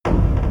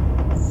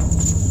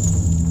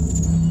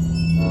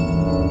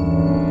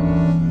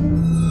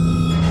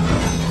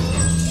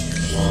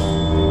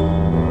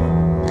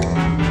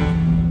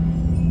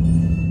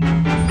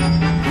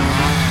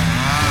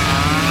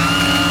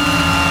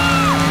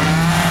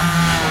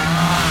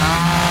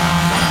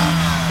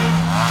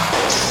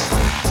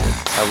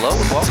Hello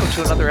and welcome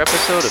to another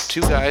episode of Two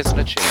Guys and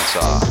a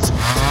Chainsaw.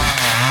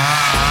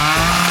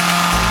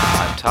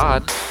 I'm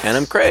Todd. And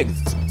I'm Craig.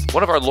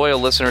 One of our loyal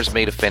listeners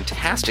made a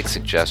fantastic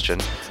suggestion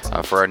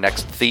for our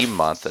next theme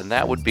month, and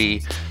that would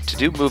be to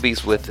do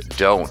movies with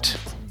 "don't"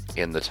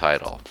 in the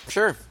title.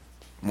 Sure.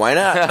 Why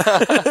not?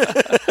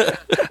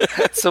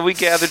 So we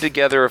gathered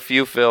together a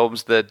few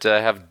films that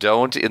have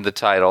 "don't" in the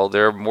title.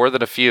 There are more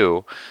than a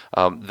few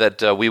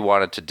that we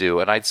wanted to do.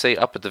 And I'd say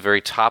up at the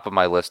very top of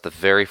my list, the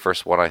very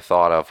first one I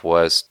thought of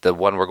was the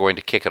one we're going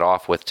to kick it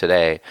off with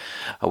today,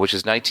 which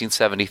is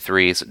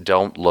 1973's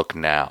Don't Look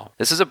Now.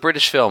 This is a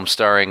British film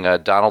starring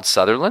Donald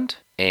Sutherland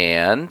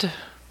and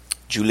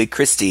Julie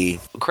Christie.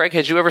 Craig,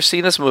 had you ever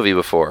seen this movie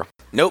before?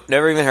 Nope,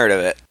 never even heard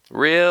of it.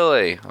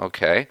 Really?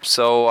 Okay.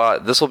 So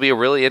this will be a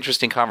really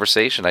interesting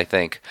conversation, I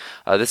think.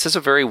 This is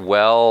a very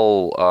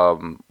well-reviewed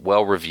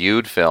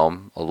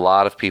film. A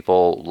lot of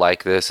people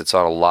like this. It's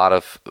on a lot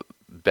of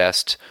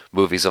best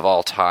movies of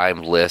all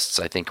time lists.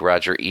 I think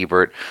Roger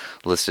Ebert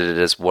listed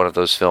it as one of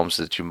those films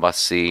that you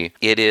must see.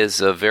 It is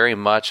a very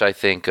much, I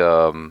think,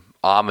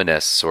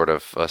 ominous sort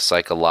of a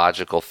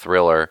psychological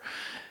thriller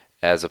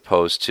as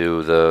opposed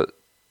to the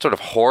sort of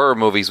horror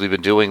movies we've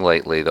been doing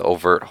lately, the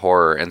overt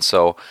horror. And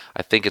so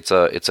I think it's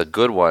a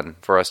good one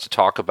for us to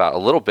talk about a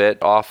little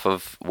bit off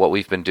of what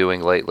we've been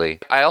doing lately.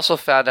 I also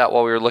found out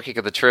while we were looking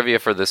at the trivia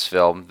for this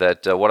film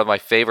that one of my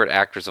favorite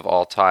actors of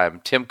all time,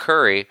 Tim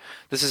Curry,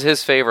 this is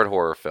his favorite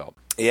horror film.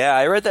 Yeah,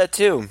 I read that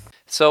too.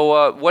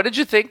 So what did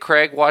you think,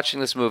 Craig, watching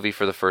this movie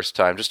for the first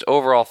time? Just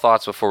overall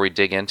thoughts before we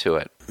dig into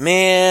it.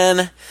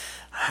 Man,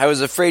 I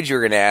was afraid you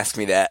were going to ask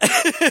me that.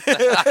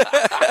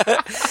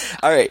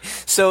 All right.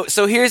 So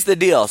here's the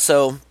deal.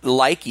 So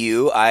like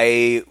you,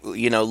 I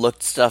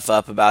looked stuff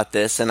up about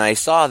this, and I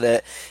saw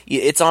that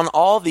it's on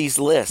all these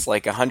lists,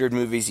 like 100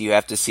 movies you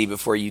have to see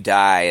before you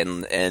die,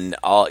 and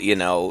all,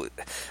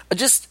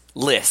 just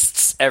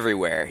lists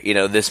everywhere.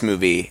 This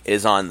movie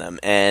is on them,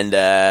 and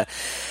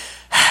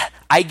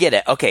I get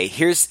it. Okay,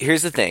 here's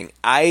the thing.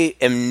 I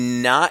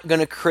am not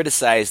going to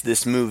criticize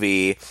this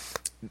movie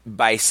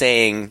by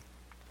saying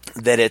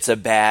that it's a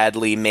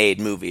badly made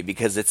movie,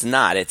 because it's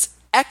not. It's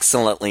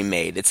excellently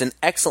made. It's an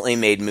excellently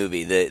made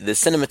movie. The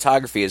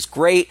cinematography is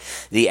great.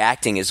 The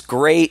acting is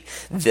great.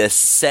 The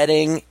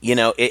setting,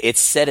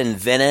 it's set in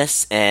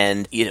Venice,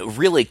 and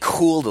really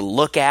cool to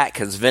look at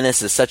because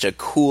Venice is such a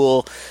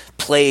cool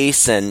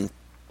place, and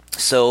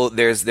so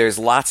there's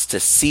lots to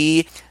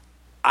see.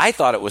 I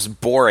thought it was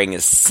boring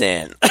as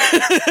sin.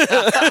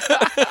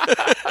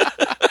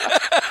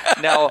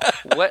 Now,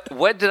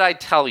 what did I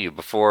tell you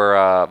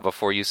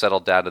before you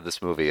settled down to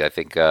this movie? I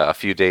think a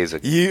few days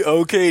ago.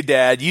 Okay,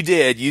 Dad, you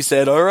did. You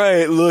said, all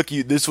right, look,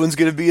 this one's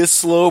going to be a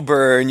slow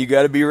burn. You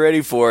got to be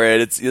ready for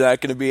it. It's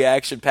not going to be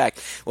action-packed.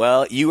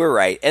 Well, you were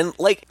right. And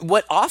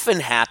what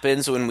often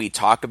happens when we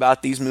talk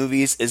about these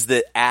movies is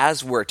that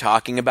as we're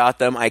talking about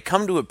them, I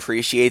come to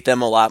appreciate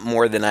them a lot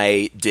more than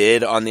I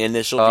did on the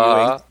initial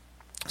viewing.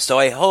 So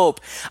I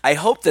hope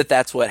that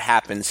that's what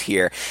happens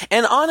here.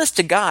 And honest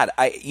to God,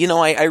 I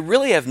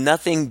really have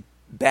nothing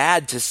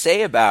bad to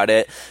say about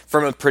it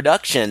from a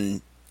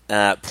production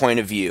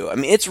point of view. I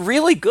mean, it's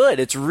really good.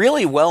 It's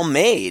really well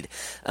made.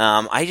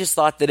 I just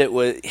thought that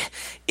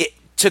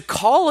to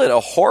call it a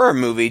horror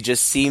movie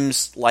just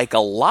seems like a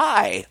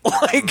lie.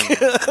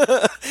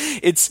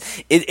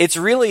 It's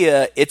really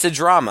a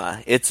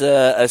drama. It's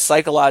a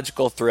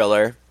psychological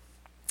thriller.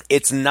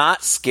 It's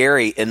not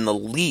scary in the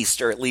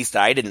least, or at least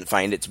I didn't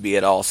find it to be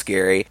at all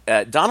scary.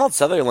 Donald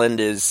Sutherland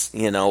is,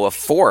 a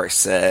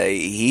force.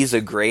 He's a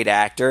great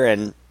actor,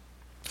 and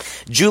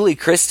Julie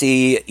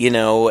Christie,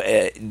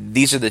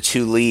 these are the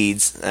two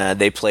leads.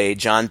 They play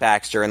John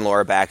Baxter and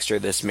Laura Baxter,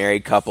 this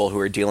married couple who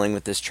are dealing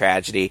with this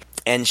tragedy.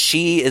 And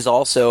she is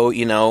also,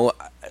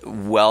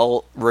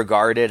 well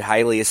regarded,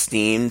 highly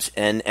esteemed,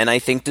 and I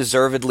think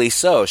deservedly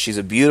so. She's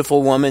a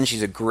beautiful woman.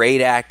 She's a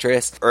great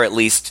actress, or at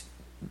least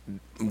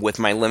with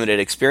my limited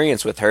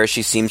experience with her,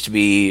 she seems to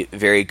be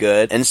very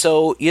good. And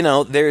so,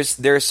 there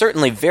are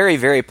certainly very,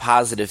 very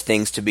positive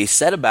things to be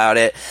said about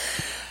it.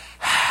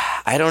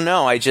 I don't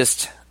know. I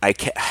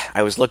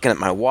was looking at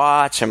my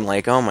watch. I'm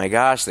like, oh my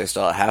gosh, there's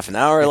still a half an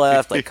hour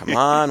left. Like, come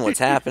on, what's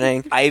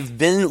happening? I've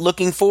been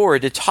looking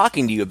forward to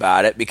talking to you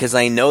about it because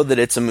I know that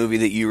it's a movie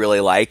that you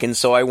really like. And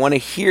so I want to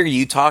hear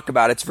you talk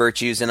about its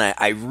virtues. And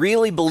I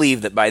really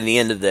believe that by the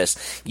end of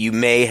this, you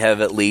may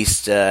have at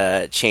least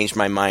changed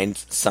my mind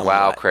somewhat.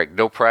 Wow, Craig,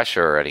 no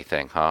pressure or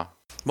anything, huh?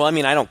 Well, I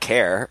mean, I don't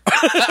care.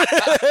 Of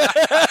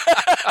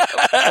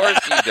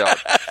course you don't.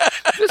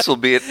 This will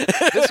be an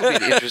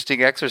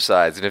interesting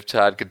exercise, and if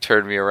Todd could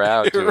turn me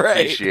around to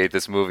appreciate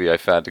this movie I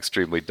found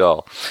extremely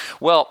dull.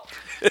 Well,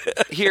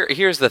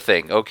 here's the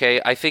thing,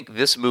 okay? I think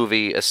this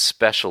movie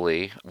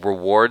especially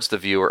rewards the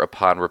viewer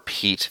upon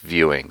repeat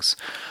viewings.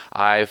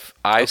 I've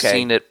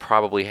seen it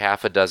probably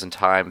half a dozen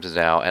times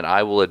now, and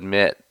I will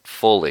admit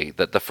fully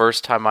that the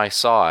first time I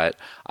saw it,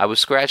 I was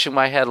scratching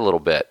my head a little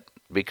bit.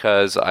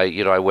 Because I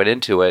went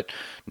into it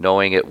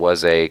knowing it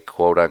was a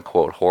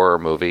quote-unquote horror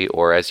movie,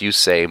 or as you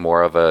say,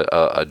 more of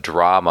a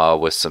drama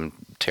with some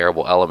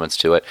terrible elements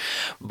to it.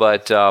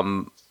 But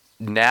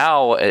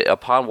now,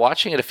 upon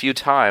watching it a few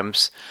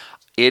times,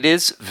 it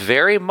is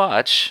very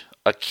much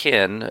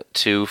akin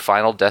to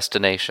Final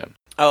Destination.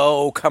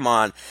 Oh, come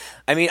on.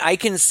 I mean, I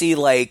can see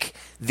like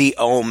The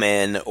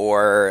Omen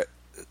or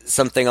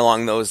something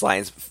along those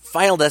lines.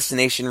 Final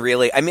Destination,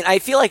 really? I mean, I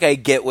feel like I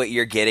get what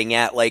you're getting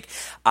at. Like,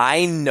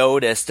 I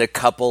noticed a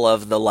couple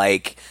of the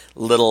like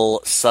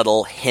little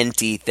subtle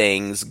hinty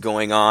things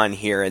going on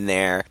here and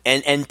there,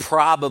 and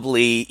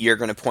probably you're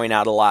going to point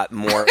out a lot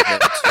more of them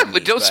to me,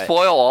 But don't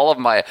spoil all of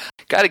my...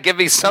 Got to give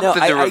me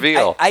something to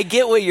reveal. I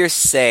get what you're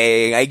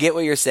saying.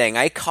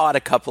 I caught a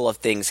couple of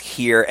things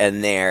here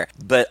and there,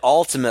 but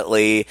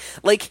ultimately,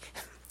 like,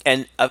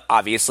 and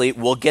obviously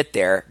we'll get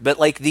there, but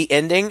like the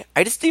ending,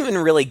 I just didn't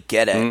even really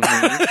get it.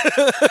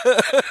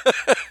 Mm-hmm.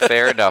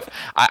 Fair enough.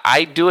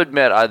 I do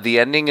admit the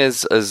ending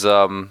is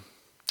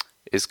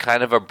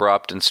kind of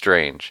abrupt and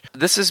strange.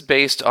 This is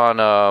based on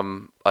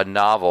a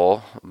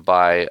novel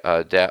by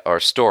or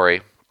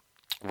story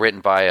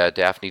written by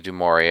Daphne du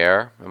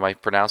Maurier. Am I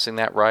pronouncing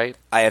that right?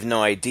 I have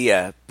no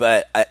idea,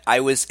 but I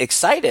was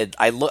excited.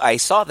 I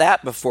saw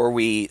that before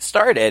we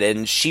started,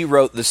 and she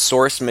wrote the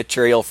source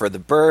material for The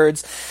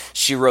Birds.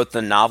 She wrote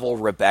the novel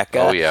Rebecca.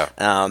 Oh, yeah.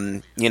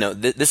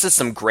 This is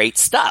some great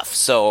stuff.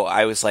 So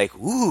I was like,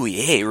 ooh,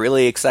 yay,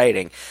 really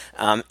exciting.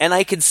 And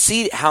I could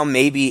see how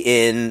maybe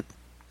in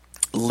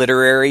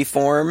literary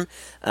form,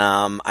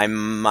 I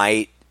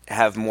might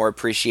have more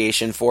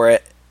appreciation for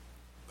it.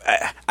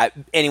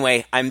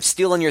 Anyway, I'm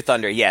stealing your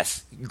thunder.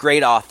 Yes,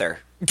 great author,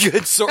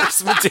 good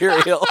source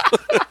material.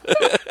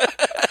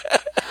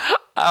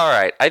 All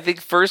right, I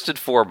think first and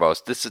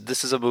foremost, this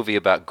is a movie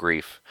about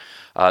grief.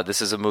 This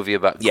is a movie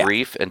about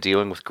grief and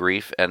dealing with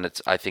grief, and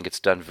I think it's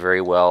done very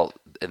well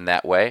in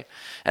that way.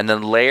 And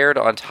then layered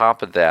on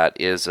top of that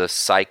is a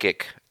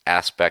psychic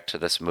aspect to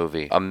this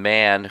movie. A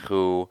man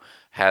who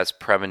has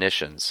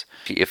premonitions.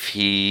 If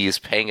he's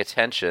paying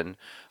attention,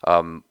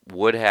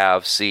 would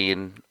have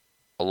seen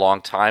a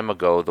long time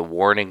ago the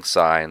warning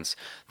signs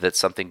that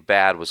something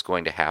bad was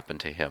going to happen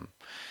to him.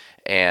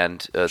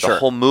 And the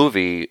whole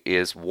movie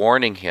is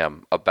warning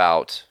him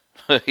about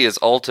his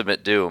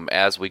ultimate doom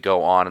as we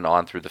go on and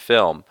on through the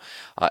film.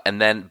 And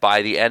then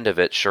by the end of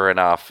it, sure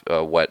enough,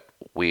 what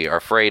we are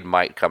afraid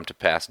might come to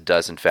pass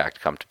does in fact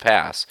come to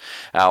pass.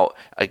 Now,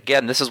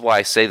 again, this is why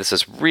I say this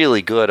is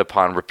really good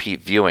upon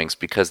repeat viewings,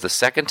 because the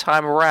second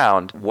time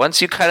around,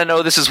 once you kind of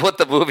know this is what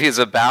the movie is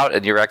about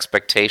and your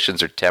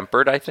expectations are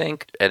tempered, I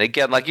think. And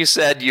again, like you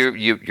said,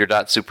 you're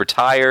not super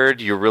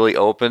tired, you're really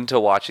open to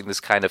watching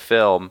this kind of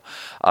film.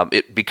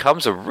 It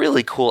becomes a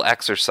really cool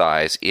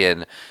exercise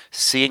in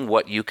seeing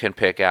what you can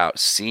pick out,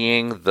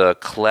 seeing the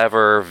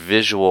clever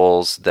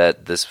visuals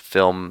that this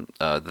film,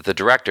 that the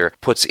director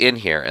puts in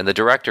here. And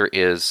the director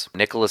is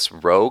Nicholas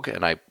Roeg,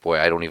 and I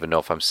don't even know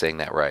if I'm saying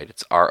that right.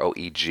 It's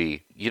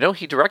Roeg. You know,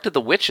 he directed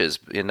The Witches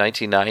in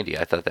 1990.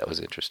 I thought that was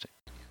interesting.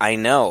 I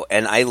know,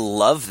 and I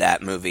love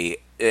that movie.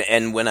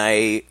 And when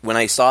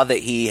I saw that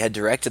he had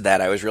directed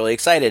that, I was really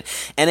excited.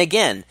 And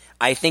again,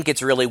 I think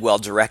it's really well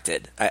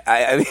directed.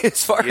 I mean,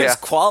 as far as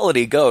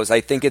quality goes,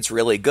 I think it's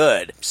really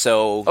good.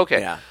 So, okay.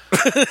 Yeah.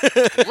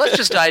 Let's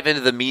just dive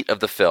into the meat of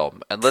the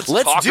film and let's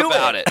talk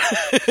about it.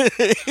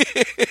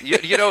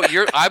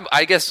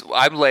 I guess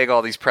I'm laying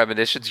all these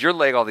premonitions. You're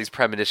laying all these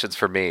premonitions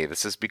for me.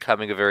 This is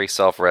becoming a very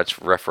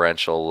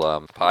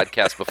self-referential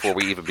podcast before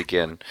we even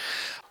begin.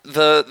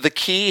 The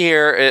key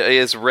here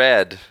is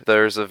red.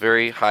 There's a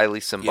very highly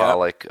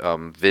symbolic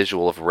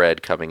visual of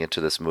red coming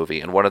into this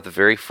movie. And one of the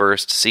very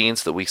first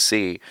scenes that we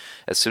see,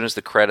 as soon as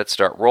the credits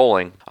start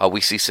rolling,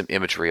 we see some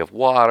imagery of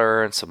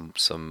water and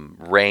some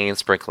rain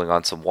sprinkling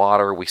on some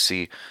water. We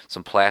see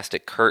some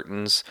plastic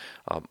curtains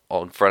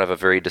in front of a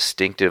very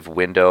distinctive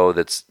window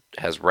that's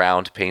has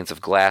round panes of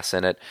glass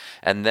in it.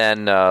 And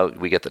then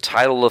we get the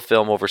title of the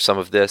film over some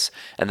of this.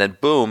 And then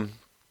boom,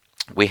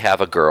 we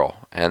have a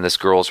girl, and this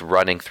girl's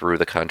running through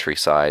the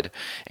countryside,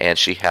 and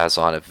she has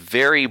on a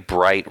very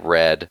bright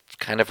red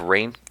kind of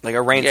rain... Like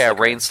a rain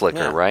slicker. Rain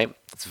slicker, right?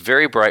 It's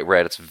very bright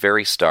red. It's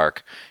very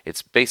stark.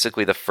 It's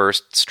basically the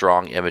first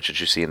strong image that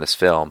you see in this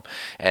film.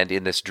 And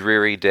in this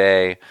dreary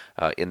day,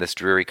 in this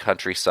dreary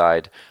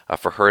countryside,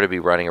 for her to be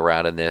running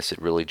around in this,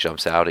 it really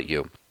jumps out at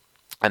you.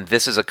 And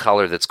this is a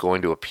color that's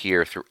going to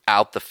appear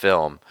throughout the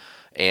film,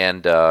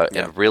 and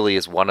really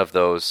is one of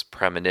those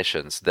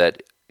premonitions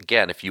that...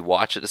 Again, if you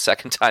watch it a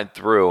second time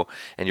through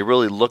and you're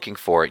really looking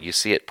for it, you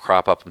see it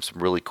crop up in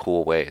some really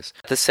cool ways.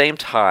 At the same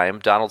time,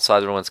 Donald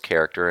Sutherland's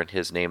character, and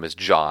his name is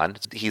John,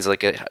 he's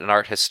like an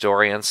art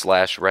historian /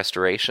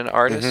 restoration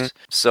artist. Mm-hmm.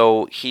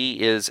 So he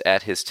is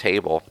at his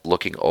table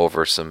looking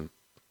over some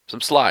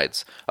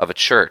slides of a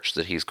church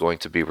that he's going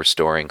to be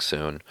restoring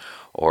soon,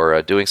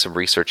 or doing some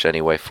research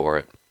anyway for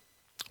it.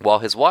 While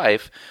his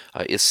wife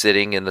is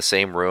sitting in the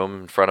same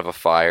room in front of a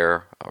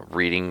fire,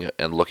 reading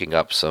and looking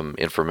up some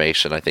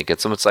information, I think, in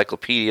some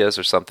encyclopedias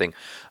or something,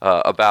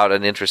 about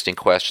an interesting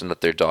question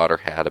that their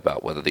daughter had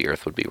about whether the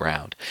earth would be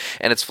round.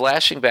 And it's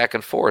flashing back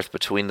and forth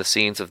between the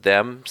scenes of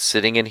them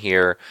sitting in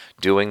here,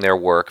 doing their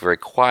work very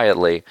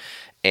quietly,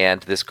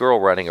 and this girl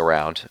running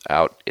around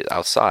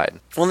outside.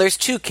 Well, there's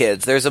two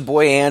kids. There's a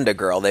boy and a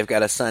girl. They've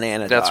got a son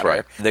and a daughter. That's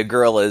right. The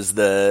girl is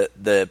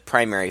the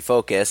primary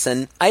focus,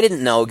 and I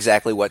didn't know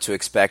exactly what to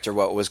expect or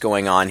what was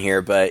going on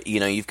here, but,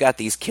 you've got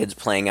these kids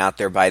playing out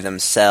there by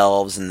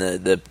themselves and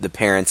the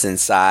parents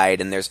inside,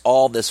 and there's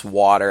all this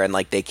water, and,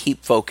 they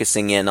keep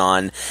focusing in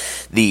on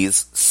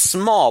these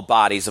small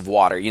bodies of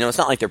water. It's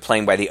not like they're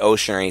playing by the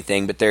ocean or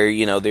anything, but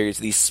there's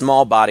these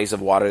small bodies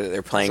of water that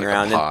they're playing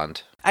around in.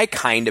 Pond. I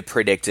kind of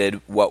predicted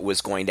what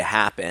was going to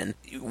happen.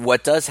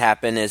 What does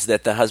happen is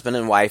that the husband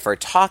and wife are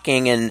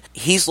talking, and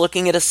he's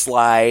looking at a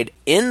slide.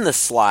 In the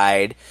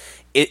slide,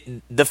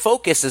 the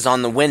focus is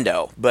on the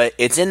window, but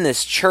it's in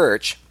this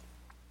church,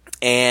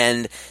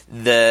 and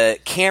the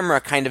camera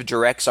kind of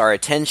directs our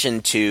attention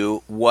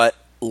to what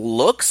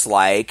looks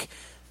like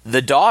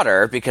the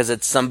daughter, because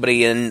it's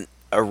somebody in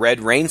a red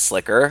rain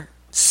slicker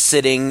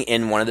sitting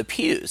in one of the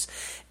pews.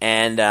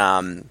 And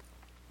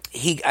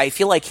I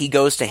feel like he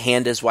goes to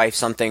hand his wife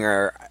something,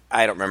 or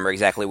I don't remember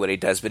exactly what he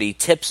does, but he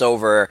tips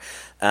over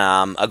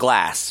a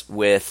glass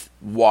with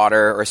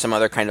water or some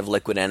other kind of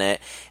liquid in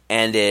it,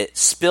 and it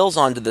spills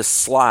onto the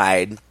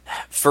slide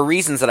for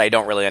reasons that I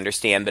don't really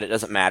understand, but it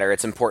doesn't matter.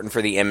 It's important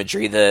for the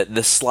imagery.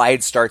 The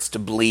slide starts to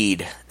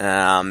bleed,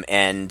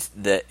 and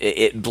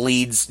it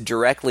bleeds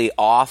directly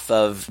off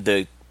of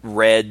the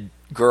red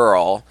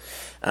girl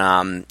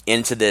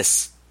into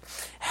this.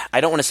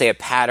 I don't want to say a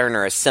pattern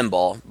or a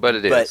symbol, but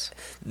it is.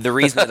 The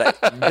reason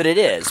but it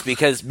is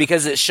because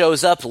it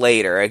shows up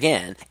later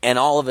again, and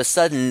all of a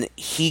sudden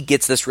he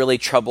gets this really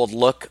troubled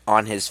look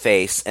on his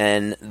face,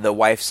 and the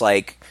wife's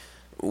like,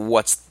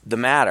 "What's the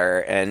matter?"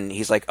 And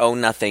he's like, "Oh,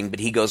 nothing." But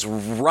he goes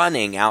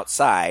running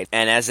outside,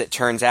 and as it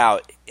turns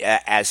out,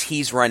 as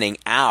he's running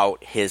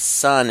out, his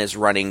son is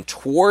running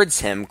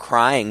towards him,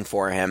 crying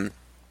for him.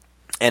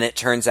 And it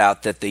turns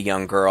out that the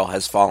young girl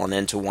has fallen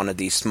into one of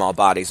these small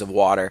bodies of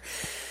water,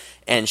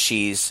 and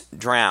she's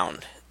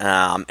drowned.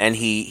 And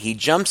he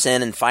jumps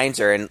in and finds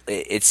her, and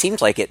it seems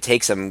like it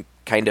takes him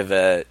kind of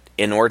a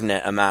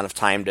inordinate amount of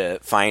time to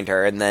find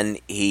her, and then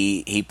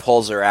he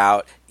pulls her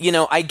out.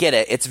 I get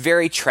it. It's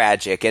very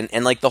tragic, and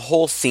the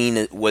whole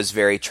scene was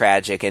very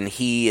tragic, and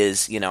he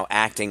is,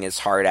 acting his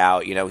heart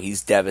out.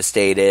 He's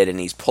devastated,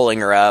 and he's pulling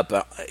her up,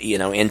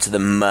 into the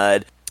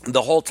mud.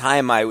 The whole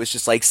time I was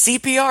just like,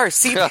 CPR,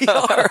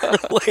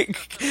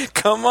 like,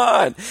 come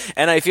on.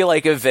 And I feel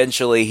like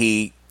eventually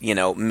he,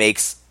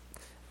 makes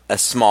a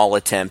small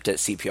attempt at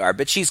CPR,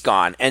 but she's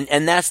gone.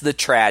 And that's the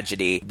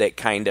tragedy that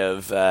kind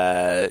of,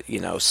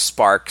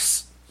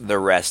 sparks the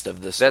rest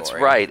of the story. That's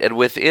right. And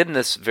within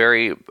this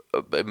very,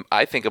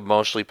 I think,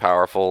 emotionally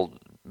powerful,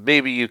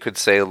 maybe you could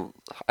say,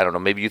 I don't know,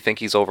 maybe you think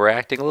he's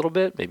overacting a little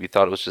bit? Maybe you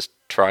thought it was just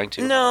trying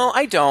to? No,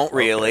 I don't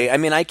really. Okay. I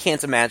mean, I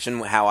can't imagine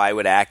how I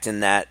would act in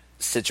that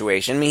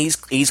situation. I mean,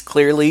 he's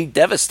clearly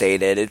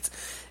devastated.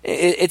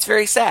 It's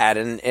very sad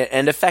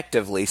and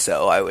effectively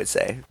so, I would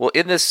say. Well,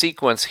 in this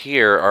sequence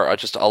here are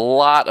just a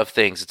lot of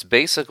things. It's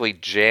basically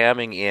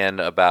jamming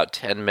in about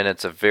 10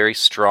 minutes of very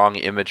strong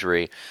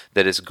imagery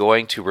that is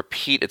going to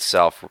repeat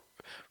itself.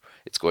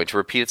 It's going to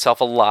repeat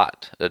itself a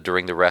lot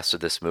during the rest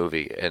of this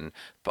movie, and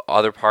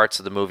other parts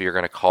of the movie are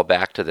going to call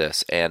back to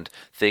this, and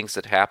things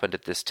that happened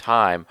at this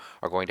time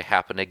are going to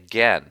happen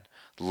again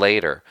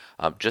later.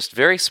 Just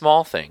very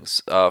small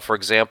things. For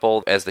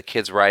example, as the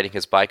kid's riding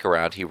his bike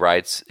around, he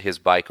rides his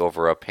bike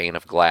over a pane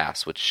of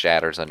glass, which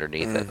shatters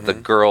underneath it. The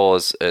girl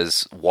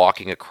is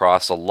walking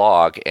across a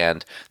log,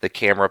 and the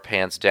camera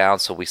pans down,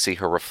 so we see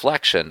her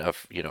reflection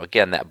of,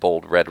 again, that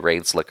bold red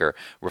rain slicker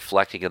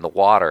reflecting in the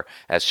water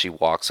as she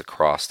walks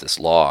across this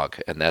log,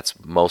 and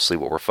that's mostly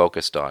what we're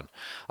focused on.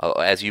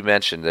 As you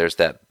mentioned, there's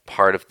that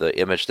part of the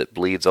image that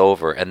bleeds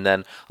over, and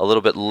then a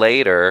little bit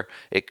later,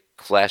 it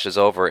flashes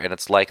over, and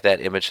it's like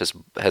that image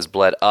has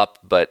bled up,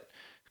 but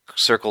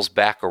circles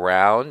back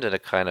around in a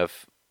kind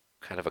of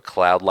a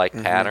cloud-like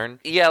pattern.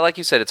 Yeah, like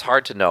you said, it's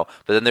hard to know.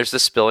 But then there's the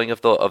spilling of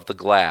the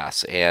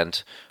glass,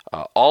 and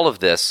all of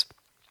this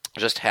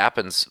just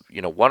happens,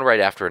 one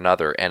right after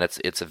another, and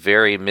it's a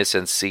very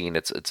mise-en-scene.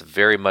 It's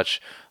very much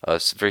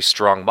a very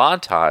strong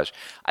montage.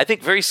 I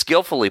think very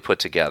skillfully put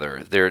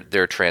together. There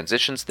are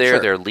transitions there. Sure.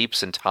 There are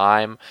leaps in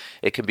time.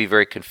 It can be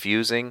very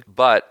confusing,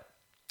 but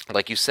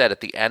like you said,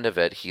 at the end of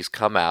it, he's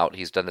come out,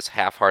 he's done this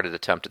half-hearted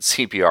attempt at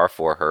CPR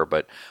for her,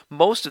 but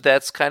most of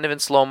that's kind of in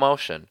slow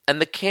motion.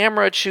 And the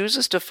camera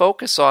chooses to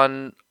focus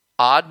on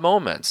odd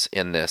moments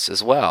in this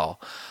as well.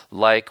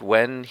 Like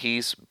when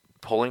he's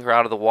pulling her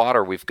out of the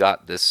water, we've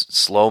got this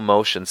slow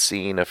motion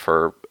scene of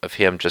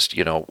him just,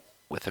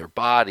 with her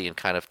body and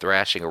kind of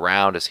thrashing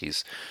around as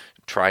he's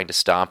trying to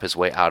stomp his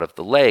way out of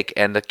the lake.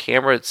 And the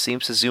camera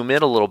seems to zoom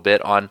in a little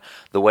bit on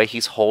the way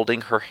he's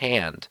holding her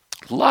hand.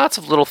 Lots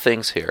of little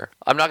things here.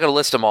 I'm not going to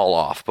list them all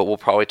off, but we'll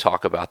probably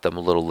talk about them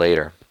a little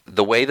later.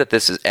 The way that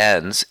this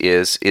ends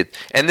is it,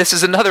 and this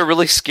is another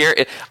really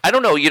scary. I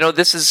don't know.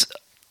 This is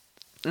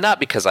not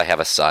because I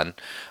have a son.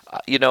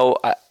 you know,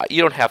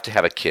 you don't have to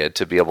have a kid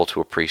to be able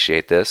to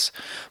appreciate this,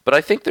 but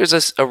I think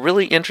there's a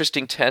really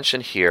interesting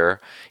tension here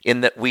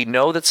in that we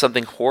know that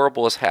something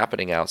horrible is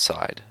happening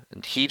outside.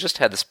 And he just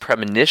had this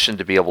premonition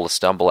to be able to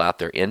stumble out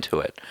there into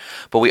it.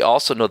 But we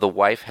also know the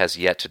wife has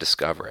yet to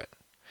discover it.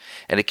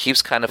 And it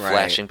keeps kind of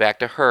flashing back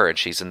to her, and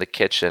she's in the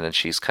kitchen, and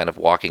she's kind of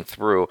walking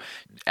through,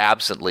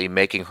 absently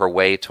making her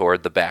way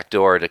toward the back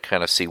door to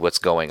kind of see what's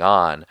going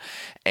on.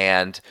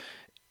 And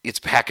it's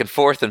back and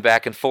forth,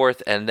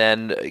 and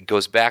then it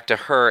goes back to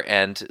her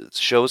and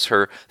shows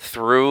her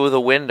through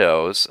the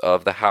windows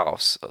of the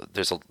house.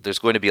 There's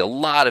going to be a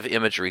lot of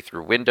imagery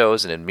through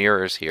windows and in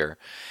mirrors here.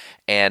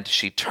 And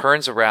she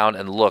turns around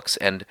and looks,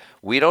 and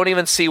we don't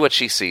even see what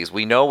she sees.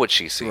 We know what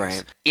she sees.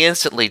 Right.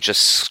 Instantly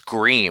just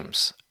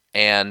screams.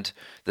 And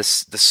the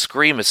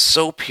scream is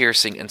so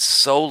piercing and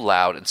so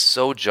loud and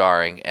so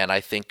jarring and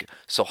I think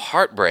so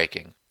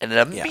heartbreaking. And it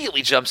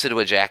immediately jumps into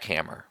a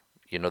jackhammer.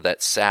 You know,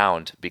 that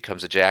sound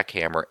becomes a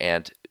jackhammer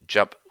and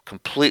jump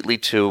completely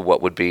to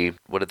what would be,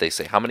 what did they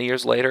say, how many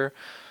years later?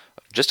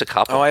 Just a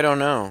couple. Oh, I don't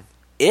know.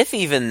 If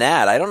even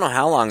that. I don't know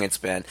how long it's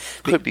been.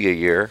 Could be a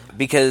year.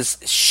 Because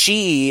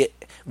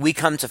we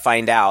come to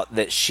find out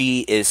that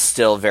she is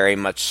still very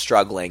much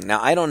struggling. Now,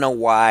 I don't know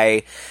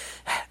why.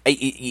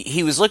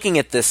 He was looking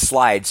at this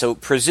slide, so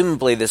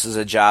presumably this is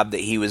a job that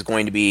he was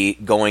going to be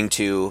going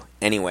to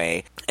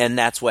anyway, and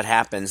that's what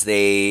happens.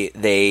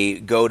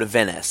 They go to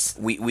Venice.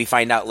 We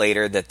find out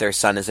later that their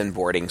son is in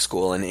boarding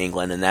school in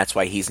England, and that's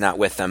why he's not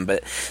with them,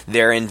 but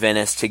they're in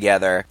Venice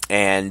together,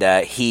 and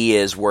he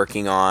is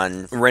working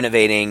on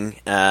renovating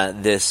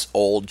this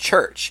old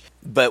church.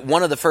 But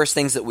one of the first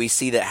things that we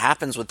see that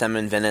happens with them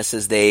in Venice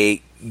is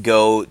they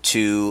go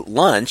to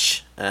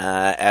lunch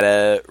at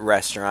a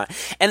restaurant.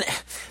 And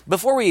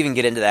before we even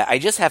get into that, I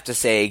just have to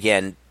say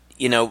again,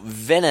 you know,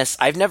 Venice,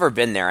 I've never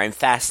been there. I'm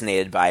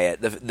fascinated by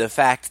it. The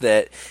fact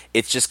that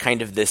it's just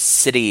kind of this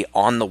city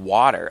on the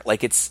water.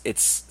 Like, it's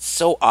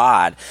so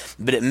odd,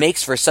 but it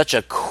makes for such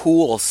a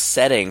cool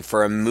setting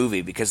for a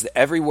movie because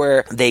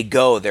everywhere they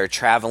go, they're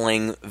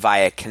traveling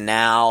via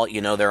canal.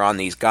 You know, they're on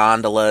these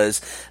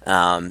gondolas.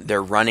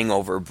 They're running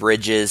over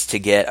bridges to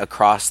get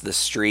across the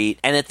street.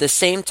 And at the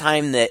same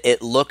time that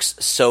it looks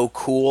so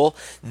cool,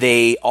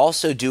 they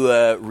also do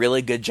a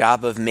really good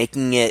job of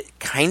making it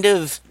kind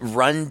of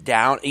run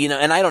down. You know,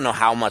 and I don't know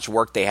how much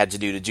work they had to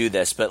do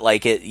this, but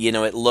like it, you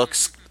know, it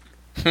looks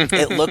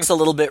a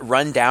little bit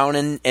run down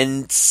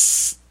and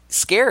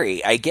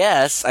scary, I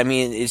guess. I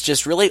mean, it's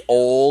just really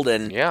old,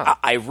 and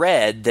I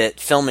read that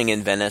filming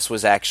in Venice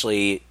was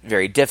actually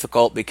very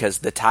difficult because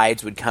the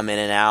tides would come in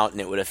and out, and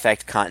it would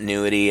affect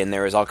continuity, and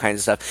there was all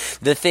kinds of stuff.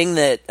 The thing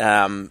that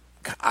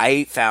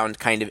I found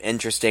kind of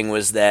interesting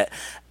was that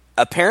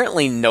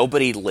apparently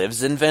nobody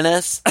lives in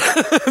Venice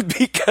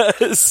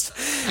because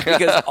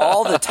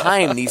all the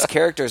time these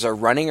characters are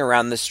running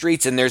around the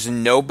streets and there's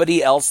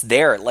nobody else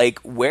there. Like,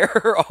 where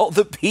are all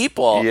the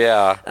people?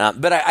 Yeah.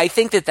 But I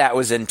think that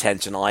was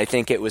intentional. I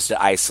think it was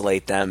to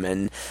isolate them,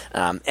 and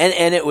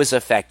it was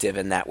effective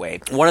in that way.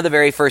 One of the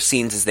very first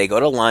scenes is they go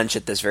to lunch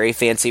at this very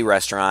fancy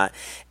restaurant,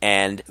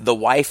 and the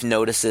wife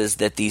notices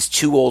that these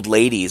two old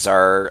ladies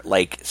are,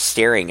 like,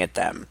 staring at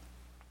them.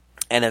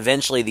 And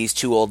eventually these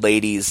two old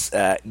ladies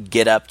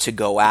get up to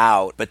go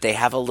out, but they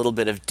have a little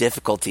bit of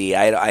difficulty.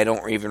 I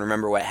don't even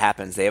remember what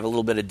happens. They have a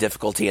little bit of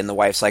difficulty, and the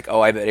wife's like, oh,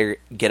 I better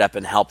get up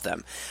and help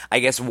them. I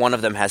guess one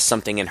of them has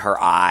something in her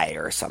eye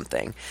or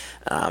something.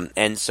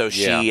 And so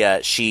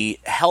she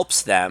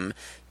helps them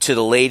to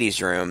the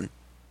ladies' room,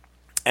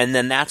 and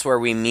then that's where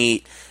we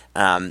meet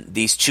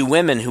these two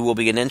women who will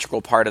be an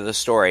integral part of the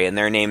story, and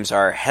their names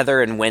are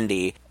Heather and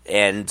Wendy,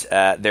 and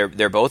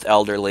they're both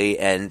elderly,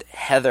 and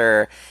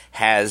Heather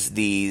has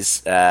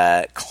these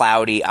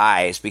cloudy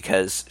eyes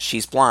because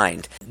she's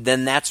blind.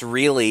 Then that's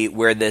really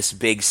where this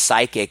big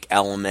psychic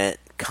element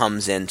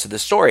comes into the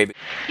story.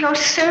 You're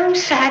so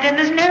sad, and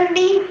there's no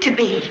need to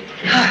be.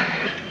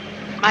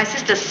 My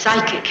sister's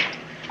psychic.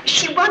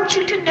 She wants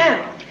you to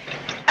know.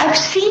 I've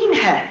seen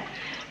her,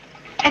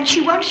 and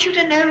she wants you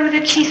to know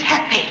that she's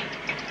happy.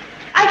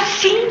 I've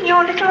seen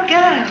your little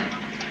girl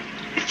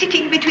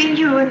sitting between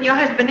you and your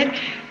husband,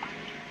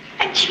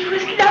 and she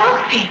was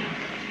laughing.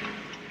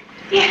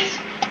 Yes.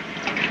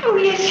 Oh,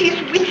 yes, she's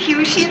with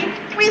you. She's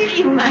with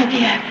you, my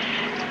dear.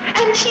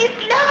 And she's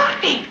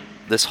laughing.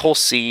 This whole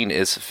scene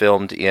is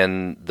filmed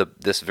in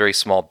this very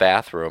small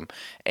bathroom,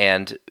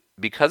 and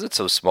because it's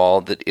so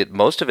small, that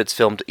most of it's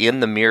filmed in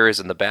the mirrors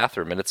in the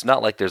bathroom, and it's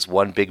not like there's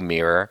one big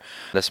mirror.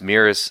 This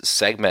mirror is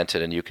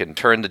segmented, and you can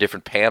turn the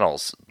different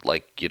panels,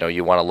 like, you know,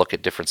 you want to look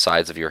at different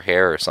sides of your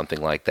hair or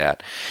something like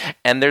that.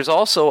 And there's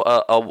also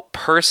a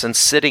person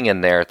sitting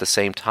in there at the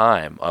same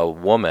time, a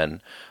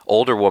woman,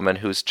 older woman,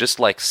 who's just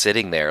like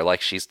sitting there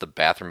like she's the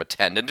bathroom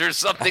attendant or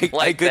something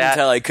like that.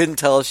 I couldn't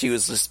tell if she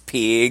was just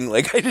peeing.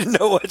 Like, I didn't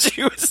know what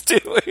she was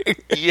doing.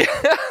 Yeah.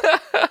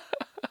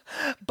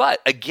 But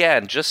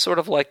again, just sort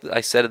of like I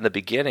said in the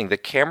beginning, the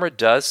camera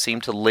does seem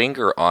to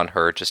linger on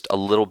her just a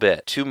little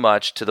bit, too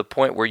much, to the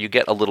point where you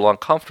get a little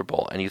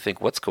uncomfortable and you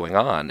think, what's going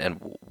on? And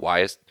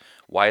why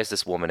is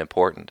this woman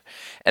important?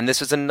 And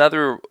this is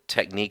another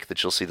technique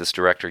that you'll see this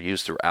director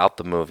use throughout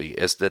the movie,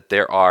 is that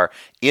there are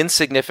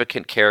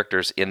insignificant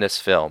characters in this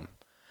film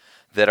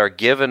that are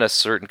given a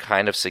certain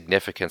kind of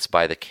significance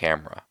by the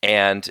camera.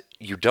 And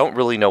you don't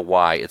really know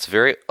why. It's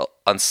very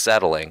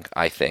unsettling,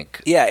 I think.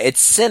 Yeah,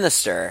 it's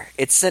sinister.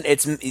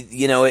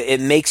 It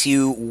makes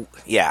you,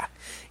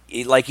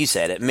 like you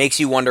said, it makes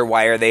you wonder,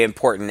 why are they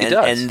important?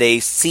 And they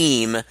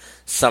seem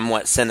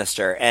somewhat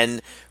sinister.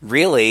 And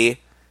really,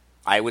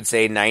 I would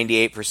say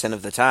 98%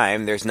 of the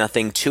time, there's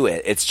nothing to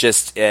it. It's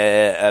just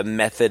a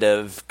method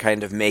of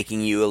kind of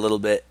making you a little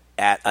bit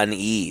at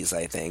unease,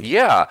 I think.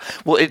 Yeah.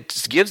 Well,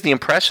 it gives the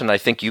impression, I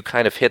think you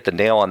kind of hit the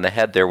nail on the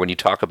head there when you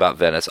talk about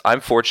Venice. I'm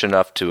fortunate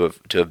enough to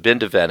have been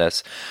to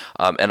Venice,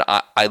 and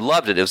I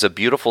loved it. It was a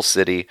beautiful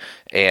city,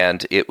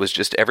 and it was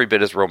just every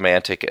bit as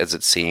romantic as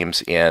it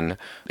seems in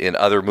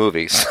other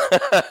movies,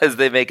 as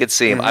they make it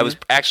seem. Mm-hmm. I was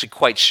actually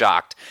quite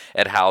shocked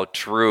at how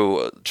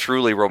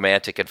truly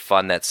romantic and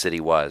fun that city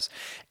was.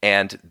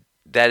 And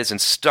that is in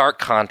stark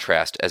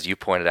contrast, as you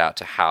pointed out,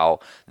 to how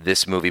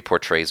this movie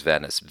portrays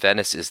Venice.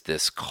 Venice is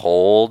this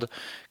cold,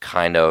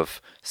 kind of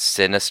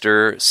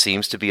sinister,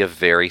 seems to be a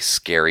very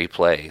scary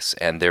place,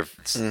 and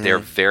they're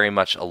very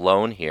much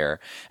alone here.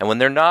 And when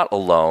they're not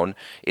alone,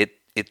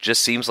 it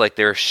just seems like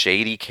they're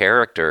shady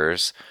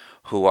characters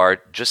who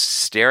are just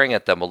staring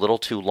at them a little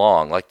too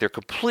long, like they're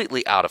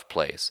completely out of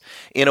place.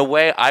 In a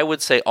way, I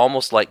would say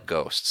almost like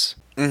ghosts.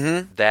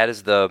 Mm-hmm. That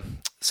is the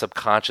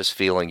subconscious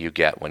feeling you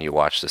get when you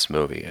watch this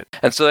movie.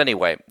 And so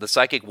anyway, the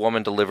psychic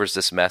woman delivers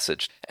this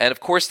message. And of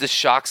course this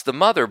shocks the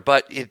mother,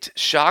 but it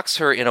shocks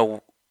her in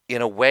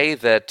a way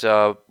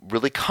that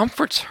really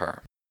comforts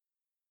her.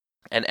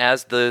 And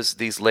as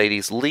these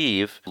ladies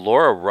leave,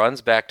 Laura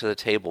runs back to the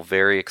table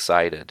very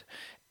excited.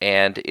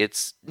 And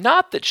it's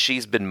not that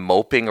she's been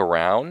moping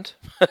around,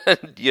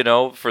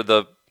 for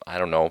the,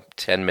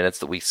 10 minutes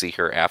that we see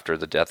her after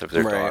the death of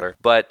their daughter.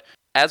 But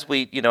as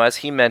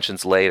he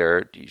mentions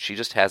later, she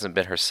just hasn't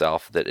been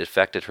herself. That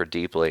affected her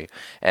deeply.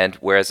 And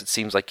whereas it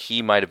seems like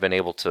he might have been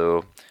able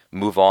to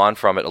move on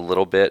from it a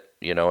little bit,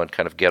 and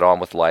kind of get on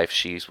with life,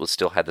 she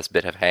still had this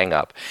bit of hang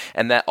up.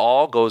 And that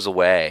all goes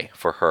away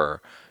for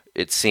her,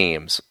 it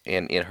seems,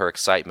 in her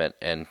excitement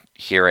and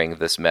hearing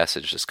this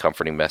message, this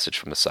comforting message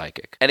from the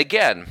psychic. And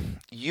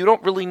again, you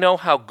don't really know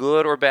how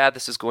good or bad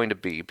this is going to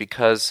be,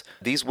 because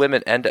these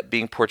women end up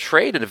being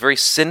portrayed in a very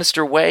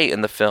sinister way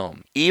in the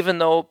film. Even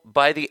though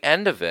by the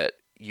end of it,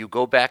 you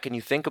go back and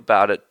you think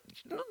about it,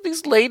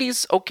 these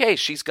ladies, okay,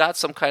 she's got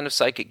some kind of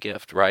psychic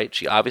gift, right?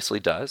 She obviously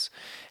does.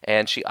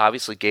 And she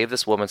obviously gave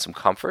this woman some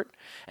comfort.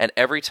 And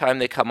every time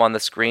they come on the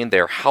screen,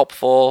 they're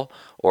helpful,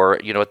 or,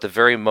 at the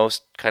very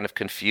most kind of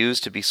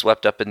confused to be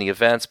swept up in the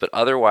events, but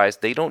otherwise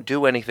they don't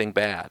do anything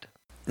bad.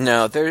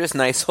 No, they're just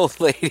nice old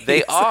ladies.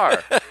 They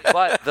are,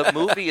 but the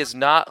movie is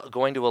not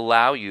going to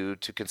allow you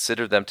to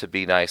consider them to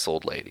be nice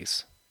old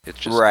ladies. It's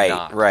just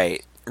not.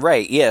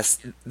 Right, yes.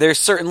 There's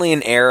certainly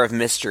an air of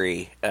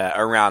mystery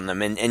around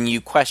them, and you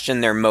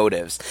question their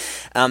motives.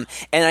 And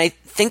I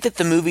think that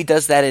the movie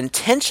does that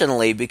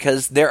intentionally,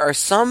 because there are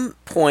some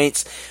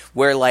points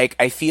where,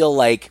 I feel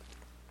like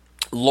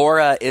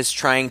Laura is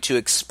trying to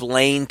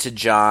explain to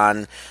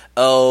John,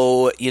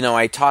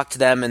 I talked to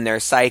them and they're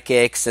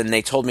psychics and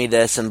they told me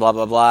this and blah,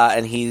 blah, blah.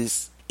 And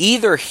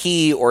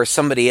he or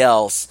somebody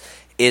else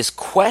is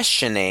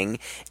questioning,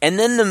 and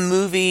then the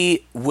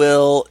movie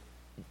will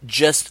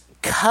just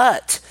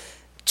cut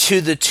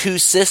to the two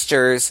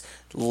sisters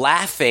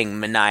laughing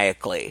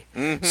maniacally.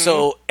 Mm-hmm.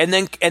 So, and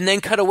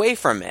then cut away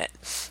from it.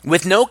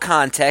 With no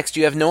context,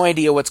 you have no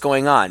idea what's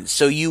going on.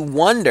 So you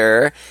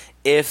wonder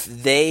if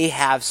they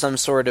have some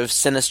sort of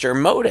sinister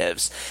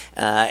motives.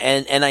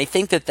 And I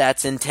think that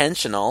that's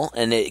intentional,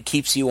 and it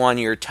keeps you on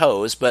your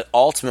toes, but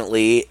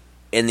ultimately,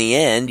 in the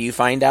end, you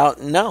find out,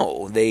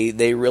 no,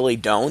 they really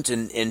don't.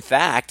 And in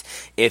fact,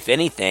 if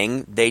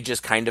anything, they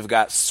just kind of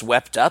got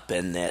swept up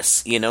in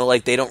this, they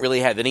don't really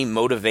have any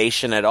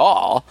motivation at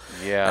all.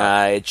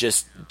 Yeah. It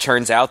just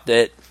turns out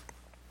that,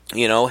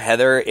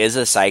 Heather is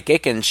a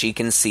psychic and she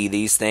can see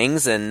these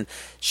things, and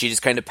she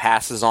just kind of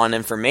passes on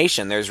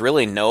information. There's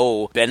really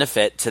no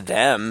benefit to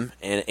them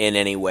in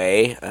any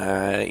way,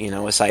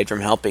 aside from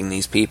helping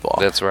these people.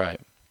 That's right.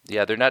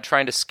 Yeah, they're not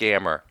trying to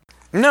scam her.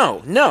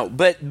 No,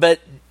 but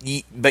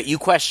you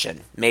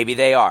question. Maybe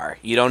they are.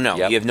 You don't know.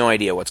 Yep. You have no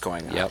idea what's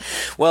going on. Yep.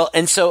 Well,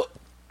 and so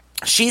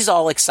she's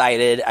all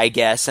excited, I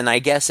guess, and I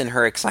guess in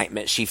her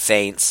excitement she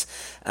faints.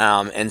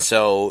 And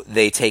so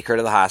they take her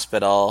to the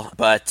hospital,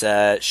 but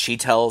she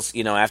tells,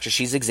 after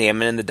she's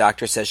examined and the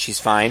doctor says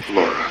she's fine.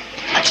 Laura.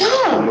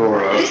 John,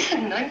 Laura.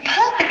 listen, I'm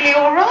perfectly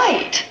all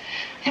right.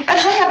 In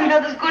fact, I haven't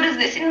felt as good as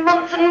this in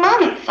months and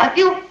months. I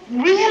feel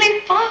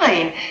really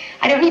fine.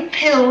 I don't need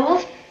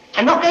pills.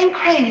 I'm not going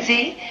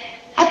crazy.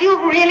 I feel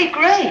really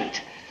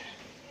great.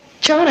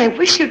 John, I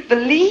wish you'd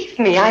believe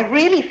me. I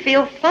really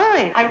feel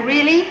fine. I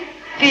really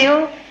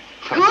feel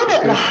Good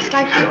at last.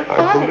 I feel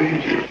I fine.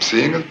 believe you.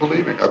 Seeing is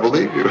believing. I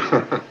believe you.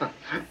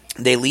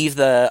 They leave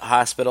the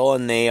hospital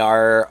and they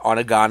are on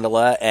a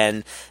gondola,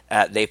 and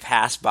they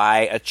pass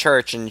by a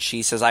church, and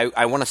she says,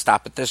 I want to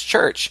stop at this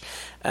church.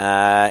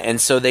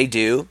 And so they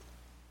do.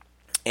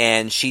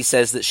 And she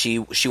says that she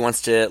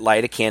wants to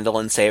light a candle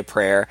and say a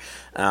prayer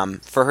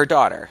for her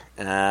daughter,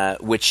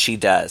 which she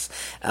does.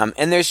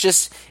 And there's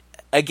just,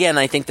 again,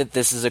 I think that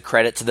this is a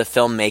credit to the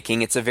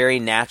filmmaking. It's a very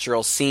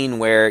natural scene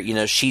where,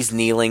 she's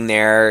kneeling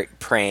there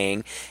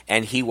praying,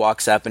 and he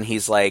walks up and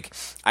he's like,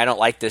 I don't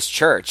like this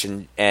church.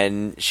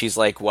 And she's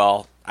like,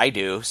 well, I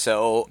do.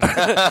 So,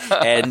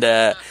 and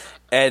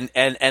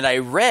I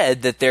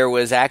read that there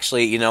was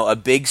actually, a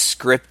big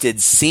scripted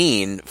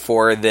scene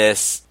for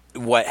this.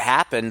 What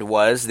happened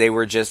was they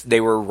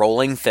were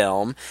rolling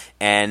film,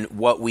 and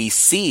what we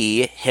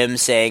see, him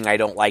saying, I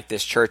don't like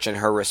this church, and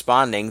her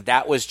responding,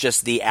 that was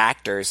just the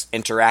actors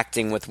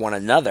interacting with one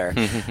another.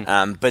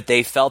 But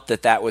they felt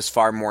that was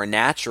far more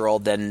natural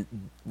than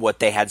what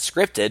they had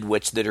scripted,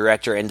 which the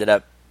director ended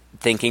up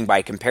thinking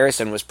by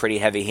comparison was pretty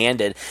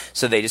heavy-handed,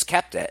 so they just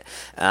kept it.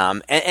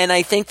 And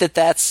I think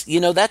that's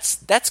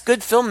good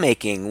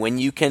filmmaking when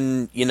you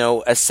can,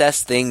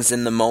 assess things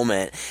in the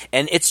moment.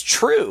 And it's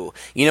true.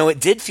 It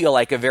did feel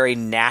like a very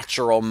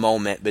natural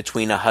moment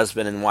between a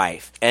husband and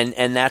wife.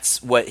 And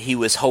that's what he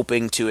was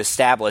hoping to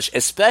establish,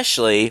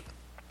 especially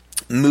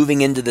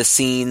moving into the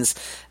scenes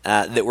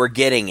that we're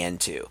getting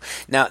into.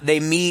 Now, they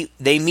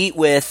meet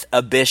with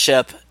a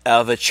bishop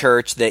of a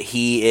church that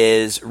he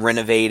is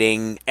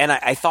renovating, and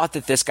I thought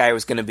that this guy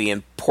was going to be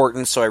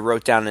important, so I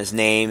wrote down his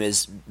name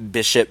is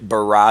Bishop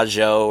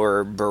Barajo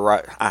or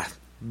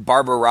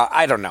Barbara,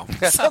 I don't know,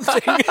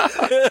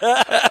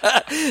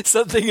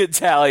 something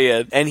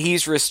Italian, and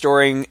he's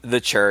restoring the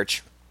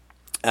church.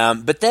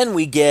 But then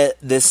we get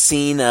this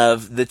scene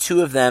of the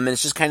two of them, and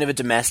it's just kind of a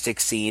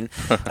domestic scene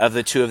of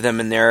the two of them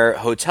in their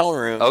hotel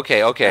room.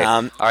 Okay. All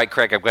right,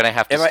 Craig, I'm going to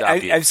have to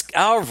stop you.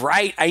 All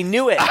right, I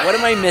knew it. What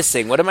am I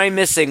missing? What am I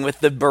missing with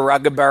the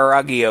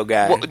Baragio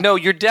guy? Well, no,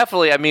 you're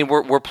definitely,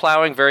 we're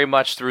plowing very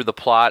much through the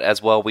plot as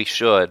well we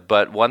should,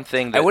 but one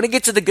thing that... I want to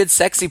get to the good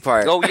sexy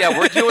part. Oh, yeah,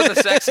 we're doing the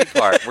sexy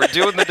part. We're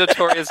doing the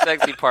notorious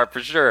sexy part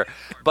for sure.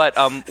 But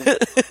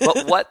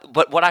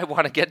what I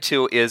want to get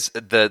to is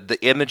the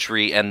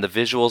imagery and the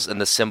visuals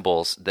and the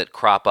symbols that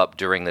crop up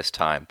during this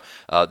time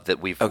that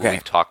we've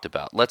talked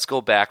about. Let's go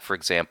back, for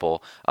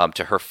example,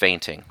 to her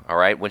fainting. All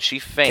right, when she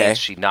faints,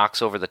 she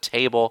knocks over the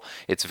table.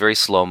 It's very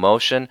slow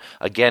motion.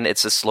 Again,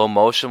 it's a slow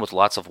motion with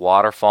lots of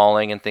water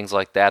falling and things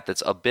like that.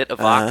 That's a bit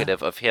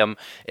evocative of him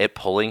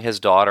pulling his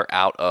daughter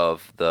out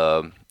of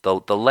the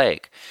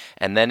lake.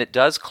 And then it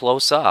does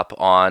close up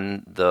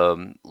on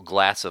the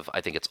glass of,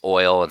 I think it's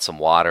oil and some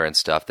water and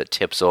stuff that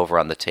tips over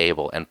on the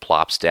table and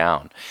plops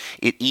down.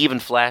 It even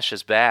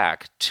flashes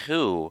back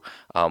to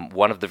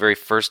one of the very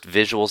first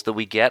visuals that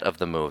we get of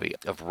the movie,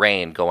 of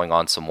rain going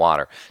on some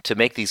water, to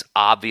make these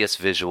obvious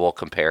visual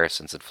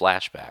comparisons and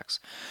flashbacks.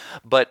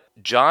 But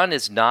John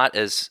is not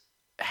as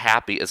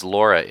happy as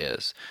Laura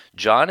is.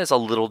 John is a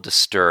little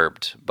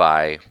disturbed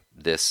by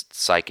this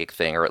psychic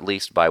thing, or at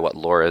least by what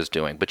Laura is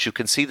doing. But you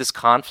can see this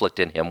conflict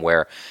in him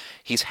where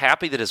he's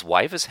happy that his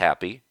wife is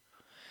happy,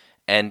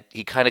 and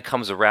he kind of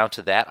comes around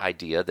to that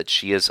idea that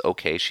she is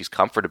okay, she's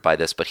comforted by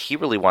this, but he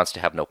really wants to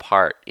have no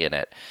part in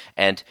it.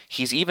 And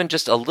he's even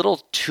just a little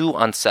too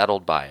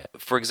unsettled by it.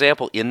 For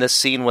example, in this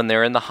scene when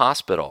they're in the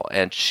hospital,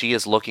 and she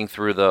is looking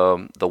through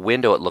the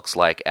window, it looks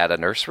like, at a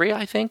nursery,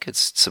 I think.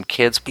 It's some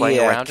kids playing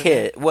around.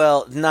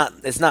 Well,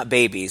 it's not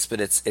babies,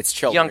 but it's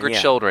children. Younger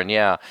children,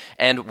 yeah.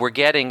 And we're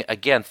getting,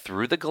 again,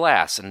 through the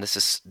glass, and this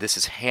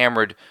is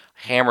hammered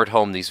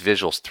home, these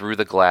visuals through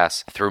the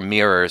glass, through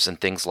mirrors and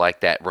things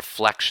like that,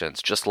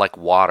 reflections, just like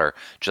water,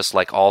 just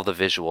like all the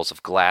visuals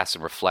of glass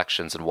and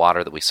reflections and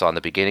water that we saw in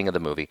the beginning of the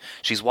movie.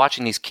 She's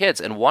watching these kids,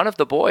 and one of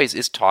the boys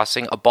is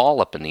tossing a ball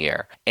up in the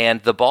air.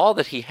 And the ball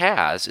that he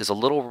has is a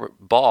little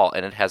ball,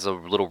 and it has a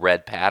little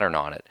red pattern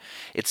on it.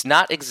 It's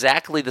not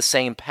exactly the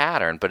same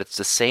pattern, but it's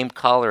the same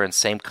color and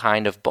same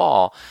kind of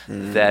ball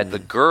that the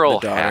girl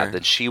had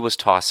that she was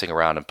tossing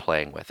around and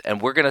playing with.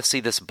 And we're going to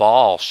see this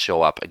ball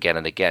show up again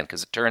and again,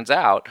 because it turns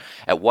out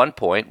at one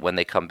point when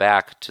they come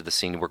back to the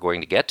scene we're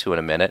going to get to in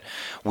a minute,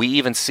 we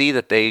even see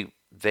that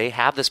they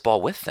have this ball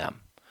with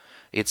them.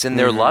 It's in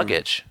their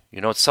luggage.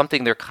 It's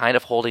something they're kind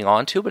of holding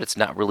on to, but it's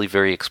not really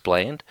very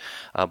explained,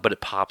 but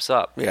it pops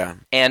up. Yeah.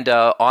 And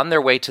on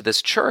their way to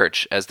this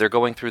church, as they're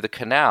going through the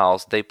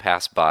canals, they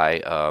pass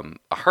by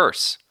a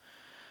hearse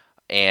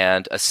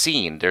and a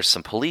scene. There's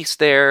some police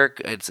there.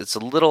 It's a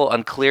little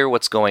unclear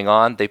what's going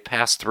on. They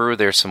pass through.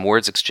 There's some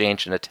words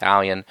exchanged in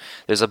Italian.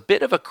 There's a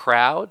bit of a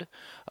crowd,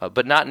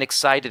 but not an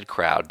excited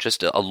crowd,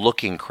 just a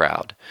looking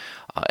crowd.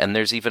 And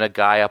there's even a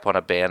guy up on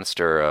a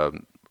banister,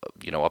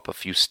 up a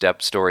few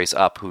stories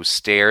up, who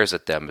stares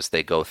at them as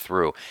they go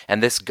through.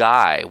 And this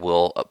guy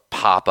will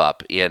pop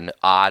up in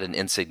odd and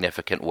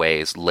insignificant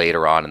ways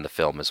later on in the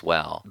film as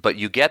well. But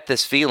you get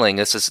this feeling,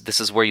 this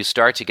is where you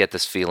start to get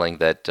this feeling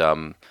that,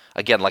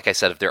 again, like I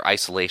said, if they're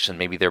isolation,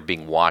 maybe they're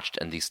being watched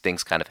and these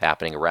things kind of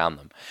happening around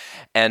them.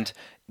 And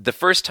the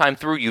first time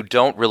through, you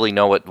don't really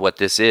know what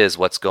this is,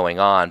 what's going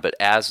on, but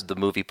as the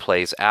movie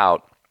plays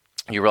out,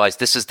 you realize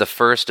this is the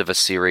first of a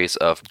series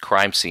of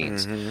crime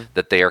scenes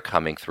that they are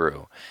coming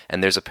through.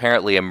 And there's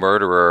apparently a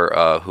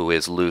murderer who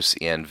is loose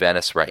in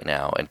Venice right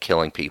now and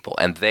killing people.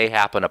 And they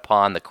happen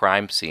upon the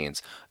crime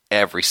scenes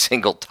every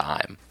single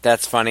time.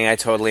 That's funny. I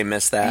totally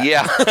missed that.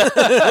 Yeah.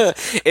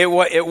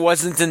 It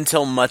wasn't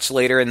until much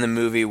later in the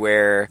movie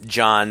where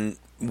John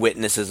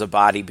witnesses a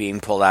body being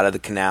pulled out of the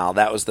canal.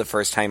 That was the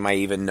first time I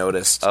even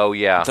noticed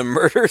the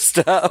murder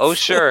stuff. Oh,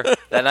 sure.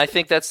 And I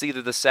think that's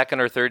either the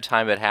second or third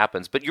time it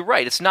happens. But you're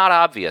right, it's not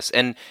obvious.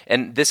 And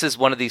this is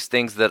one of these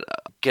things that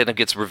kind of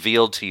gets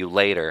revealed to you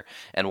later.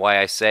 And why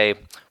I say,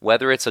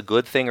 whether it's a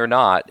good thing or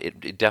not,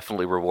 it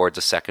definitely rewards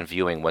a second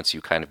viewing once you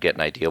kind of get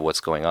an idea of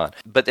what's going on.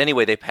 But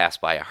anyway, they pass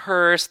by a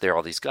hearse. There are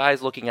all these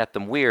guys looking at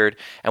them weird.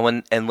 And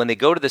when they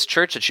go to this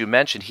church that you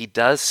mentioned, he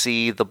does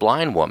see the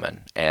blind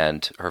woman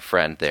and her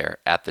friend there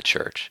at the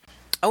church.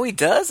 Oh, he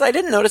does? I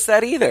didn't notice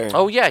that either.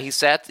 Oh, yeah. He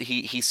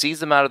sees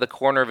them out of the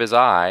corner of his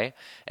eye,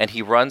 and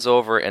he runs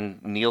over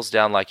and kneels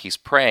down like he's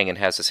praying and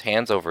has his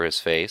hands over his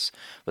face,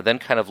 but then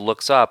kind of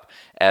looks up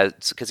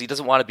because he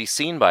doesn't want to be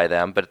seen by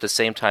them, but at the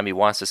same time he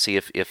wants to see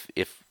if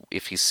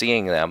he's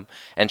seeing them.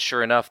 And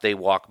sure enough, they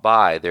walk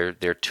by.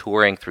 They're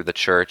touring through the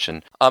church,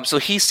 and so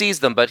he sees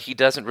them, but he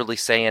doesn't really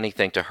say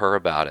anything to her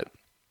about it.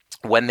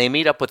 When they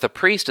meet up with the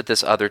priest at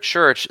this other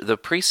church, the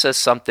priest says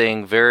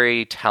something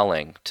very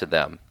telling to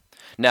them.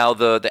 Now,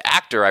 the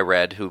actor I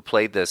read who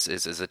played this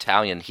is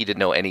Italian. He didn't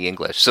know any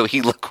English, so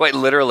he quite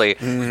literally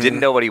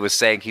didn't know what he was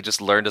saying. He just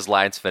learned his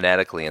lines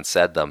phonetically and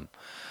said them.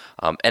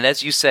 And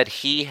as you said,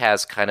 he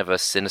has kind of a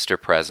sinister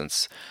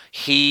presence.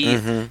 He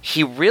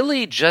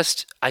really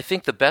just, I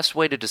think the best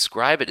way to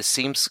describe it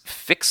seems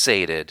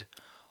fixated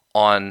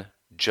on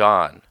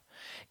John,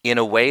 in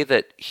a way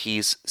that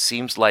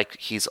seems like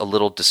he's a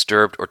little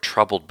disturbed or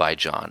troubled by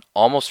John,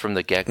 almost from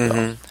the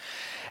get-go.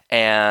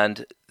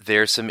 And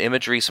there's some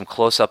imagery, some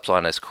close-ups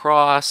on his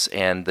cross,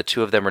 and the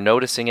two of them are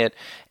noticing it.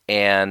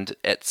 And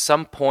at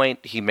some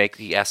point,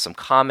 he asks some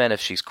comment if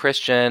she's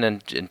Christian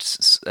and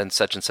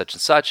such and such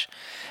and such.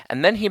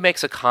 And then he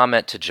makes a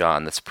comment to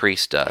John, this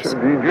priest does.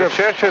 The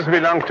churches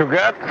belong to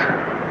God,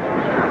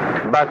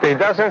 but he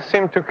doesn't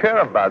seem to care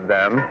about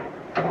them.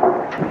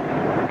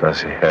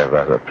 Does he have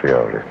other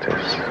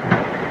priorities?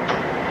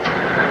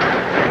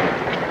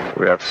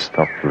 We have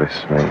stopped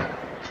listening.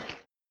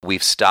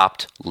 We've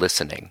stopped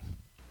listening.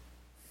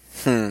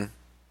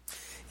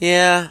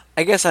 Yeah,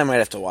 I guess I might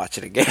have to watch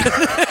it again.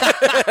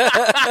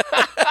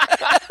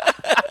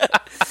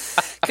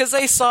 Because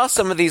I saw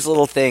some of these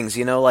little things,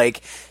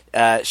 like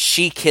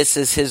she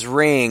kisses his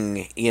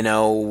ring,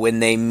 when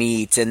they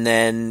meet, and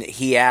then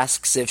he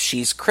asks if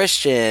she's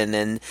Christian,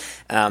 and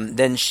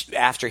then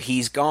after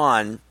he's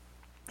gone,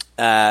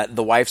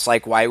 the wife's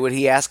like, why would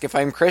he ask if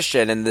I'm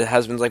Christian? And the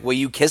husband's like, well,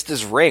 you kissed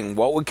his ring.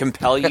 What would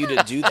compel you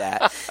to do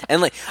that?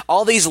 And like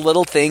all these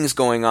little things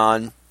going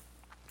on.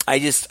 I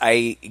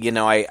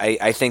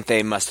think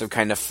they must have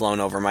kind of flown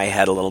over my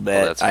head a little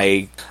bit.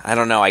 I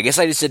don't know. I guess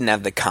I just didn't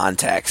have the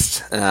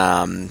context.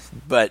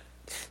 But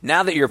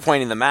now that you're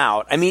pointing them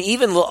out, I mean,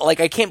 even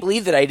I can't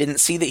believe that I didn't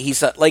see that he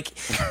saw.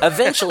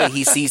 Eventually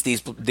he sees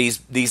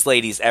these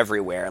ladies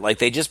everywhere. Like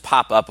they just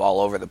pop up all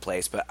over the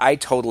place. But I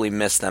totally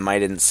missed them. I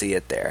didn't see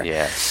it there.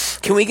 Yeah.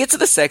 Can we get to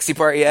the sexy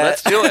part yet?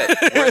 Let's do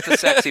it. We're at the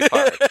sexy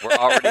part. We're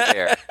already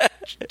there.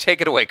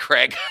 Take it away,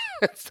 Craig.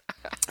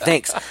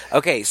 Thanks.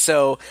 Okay,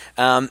 so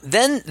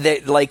then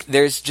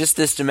there's just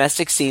this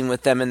domestic scene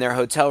with them in their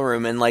hotel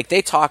room, and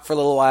they talk for a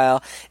little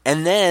while,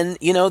 and then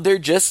they're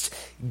just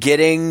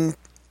getting,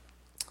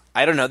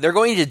 I don't know, they're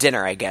going to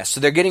dinner, I guess.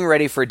 So they're getting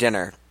ready for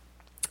dinner,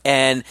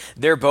 and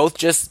they're both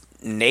just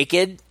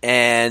naked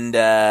and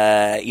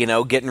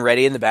getting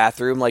ready in the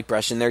bathroom, like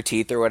brushing their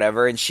teeth or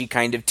whatever, and she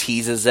kind of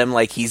teases him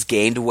like he's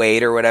gained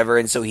weight or whatever,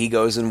 and so he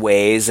goes and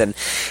weighs, and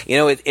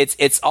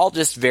it's all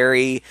just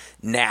very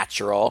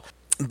natural.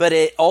 But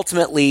it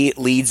ultimately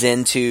leads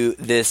into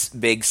this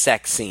big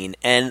sex scene.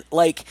 And,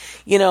 I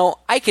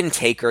can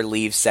take or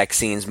leave sex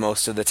scenes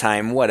most of the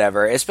time,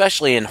 whatever.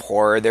 Especially in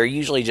horror. They're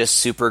usually just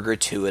super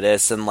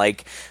gratuitous and,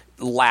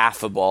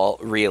 laughable,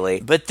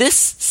 really. But this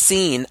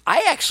scene,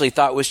 I actually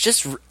thought was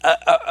just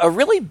a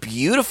really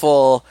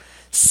beautiful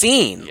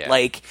scene.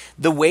 Yeah.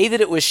 The way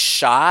that it was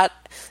shot,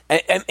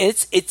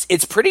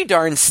 it's pretty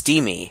darn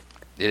steamy.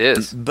 It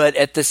is. But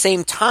at the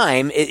same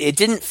time, it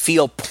didn't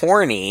feel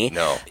porny.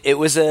 No. It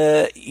was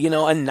a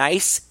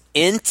nice,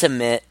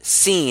 intimate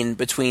scene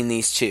between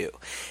these two.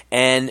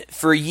 And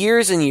for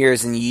years and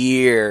years and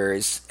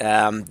years,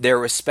 there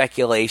was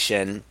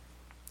speculation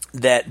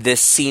that this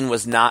scene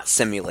was not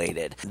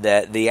simulated,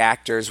 that the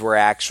actors were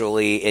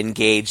actually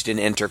engaged in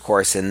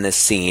intercourse in this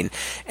scene.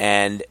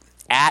 And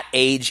at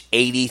age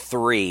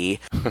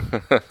 83,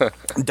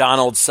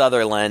 Donald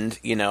Sutherland,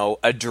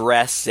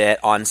 addressed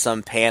it on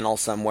some panel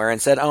somewhere and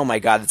said, oh my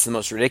God, it's the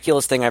most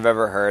ridiculous thing I've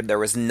ever heard. There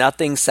was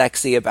nothing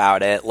sexy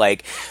about it.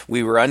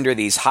 We were under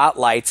these hot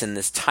lights in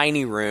this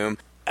tiny room.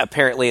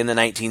 apparently in the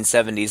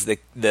 1970s,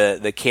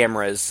 the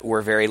cameras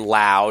were very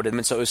loud,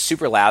 and so it was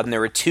super loud. And there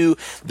were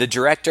the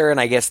director and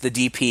I guess the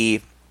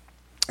DP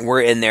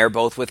were in there,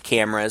 both with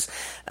cameras,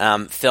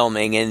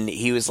 filming, and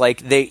he was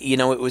like,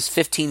 it was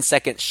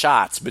 15-second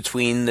shots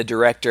between the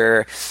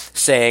director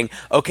saying,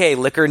 "Okay,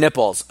 lick her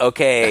nipples.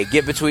 Okay,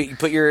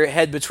 put your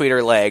head between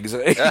her legs."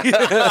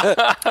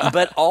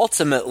 But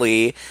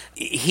ultimately,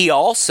 he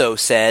also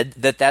said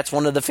that that's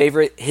one of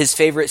his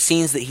favorite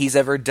scenes that he's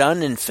ever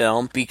done in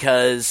film,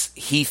 because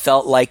he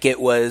felt like it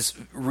was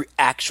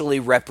actually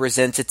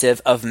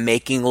representative of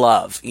making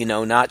love.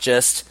 Not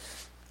just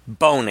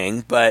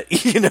boning, but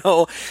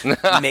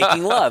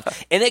making love,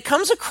 and it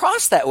comes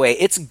across that way.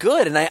 It's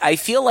good, and I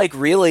feel like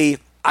really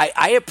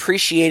I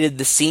appreciated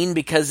the scene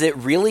because it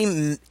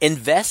really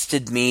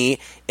invested me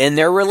in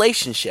their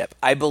relationship.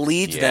 I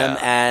believed them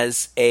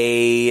as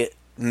a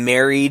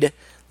married,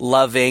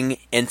 loving,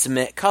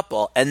 intimate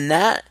couple, and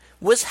that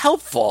was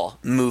helpful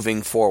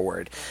moving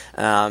forward,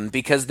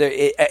 because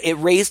it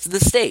raised the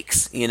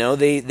stakes.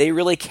 They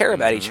really care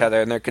about each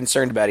other, and they're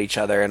concerned about each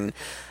other,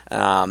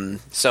 and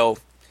so.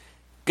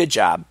 Good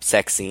job,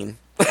 sex scene.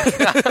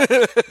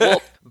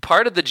 Well,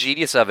 part of the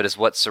genius of it is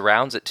what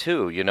surrounds it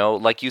too.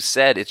 Like you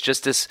said,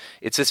 it's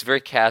this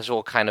very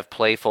casual kind of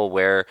playful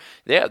where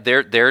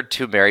they're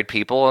two married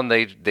people and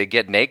they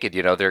get naked.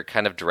 They're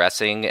kind of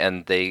dressing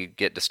and they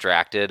get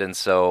distracted, and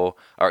so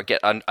or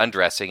get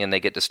undressing and they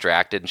get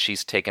distracted, and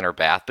she's taking her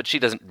bath, but she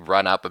doesn't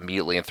run up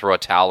immediately and throw a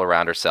towel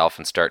around herself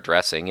and start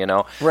dressing.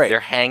 Right? They're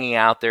hanging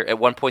out there. At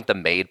one point, the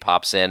maid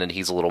pops in and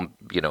he's a little,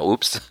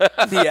 oops,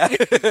 yeah,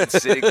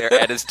 sitting there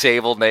at his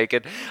table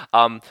naked.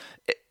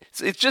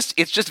 It's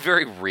just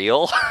very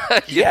real,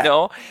 you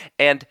know?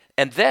 And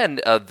then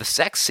the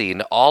sex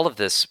scene, all of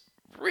this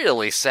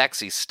really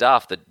sexy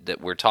stuff that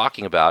we're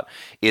talking about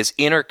is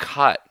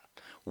intercut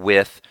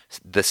with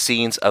the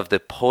scenes of the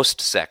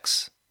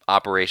post-sex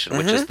operation,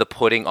 which is the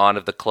putting on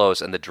of the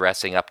clothes and the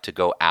dressing up to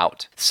go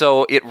out.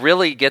 So it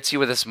really gets you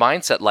with this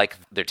mindset like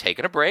they're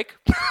taking a break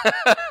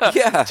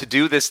to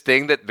do this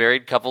thing that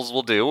married couples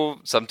will do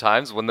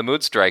sometimes when the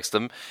mood strikes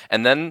them,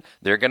 and then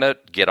they're going to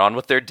get on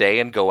with their day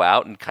and go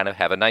out and kind of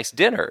have a nice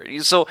dinner.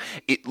 So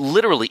it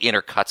literally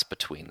intercuts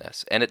between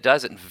this, and it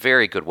does it in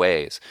very good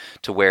ways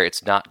to where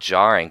it's not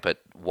jarring, but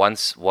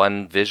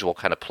one visual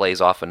kind of plays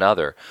off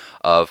another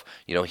of,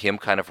 him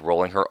kind of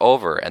rolling her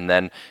over, and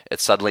then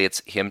suddenly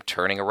it's him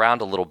turning around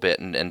a little bit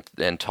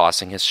and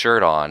tossing his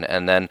shirt on,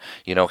 and then,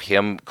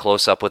 him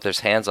close up with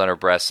his hands on her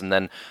breasts, and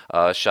then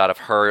a shot of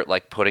her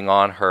like putting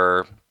on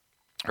her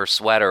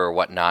sweater or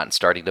whatnot and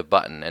starting to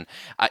button. And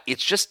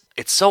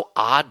it's so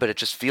odd, but it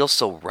just feels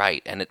so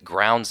right, and it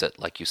grounds it,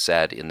 like you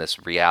said, in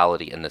this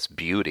reality and this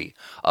beauty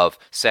of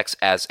sex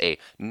as a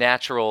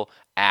natural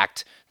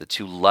act the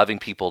two loving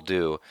people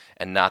do,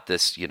 and not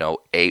this,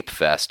 ape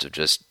fest of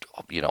just,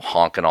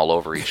 honking all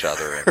over each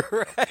other and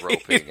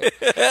groping.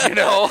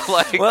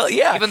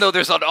 Even though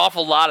there's an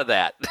awful lot of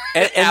that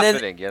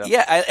happening.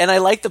 Yeah, and I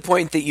like the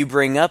point that you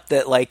bring up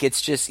that, like,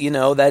 it's just,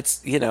 that's,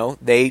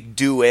 they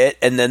do it,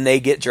 and then they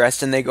get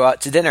dressed and they go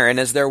out to dinner.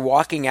 And as they're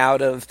walking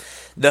out of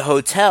the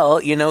hotel,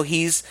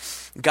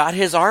 he's got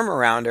his arm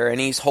around her and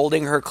he's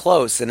holding her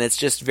close, and it's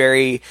just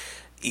very...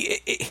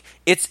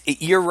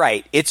 You're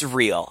right. It's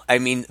real. I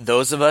mean,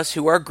 those of us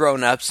who are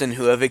grown-ups and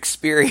who have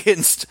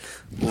experienced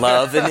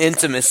love and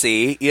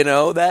intimacy,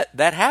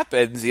 that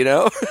happens,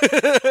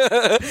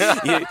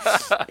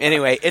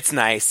 Anyway, it's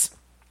nice.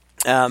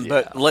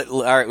 But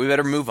all right, we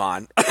better move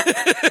on.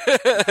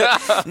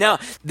 Now,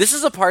 this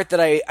is a part that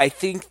I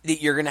think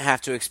that you're going to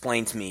have to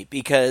explain to me,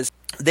 because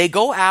they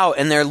go out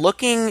and they're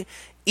looking...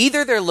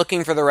 Either they're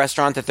looking for the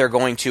restaurant that they're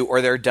going to,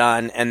 or they're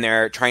done and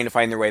they're trying to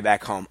find their way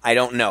back home. I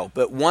don't know.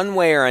 But one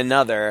way or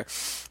another,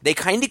 they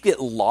kind of get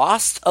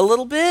lost a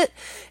little bit,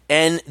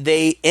 and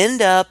they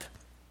end up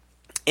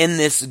in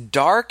this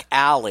dark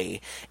alley,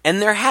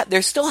 and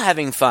they're still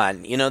having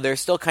fun. They're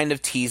still kind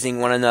of teasing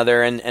one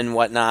another and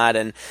whatnot,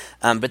 and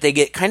but they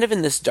get kind of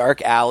in this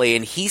dark alley,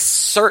 and he's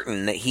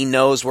certain that he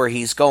knows where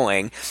he's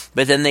going,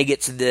 but then they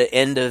get to the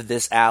end of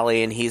this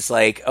alley, and he's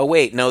like, oh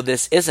wait, no,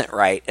 this isn't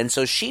right. And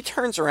so she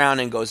turns around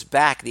and goes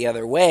back the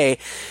other way,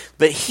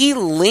 but he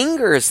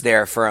lingers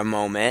there for a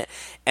moment,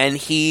 and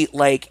he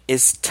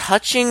is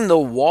touching the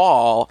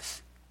wall,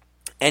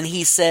 and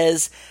he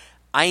says,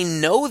 I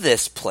know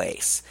this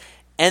place.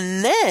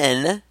 And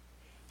then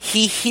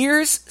he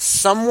hears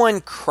someone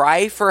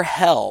cry for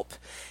help,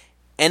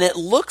 and it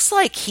looks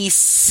like he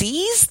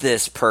sees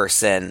this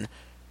person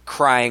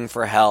crying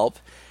for help,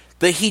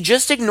 but he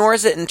just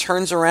ignores it and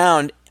turns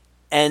around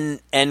and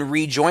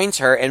rejoins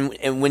her.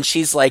 And when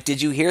she's like,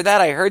 did you hear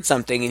that? I heard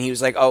something. And he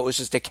was like, oh, it was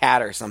just a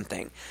cat or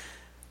something.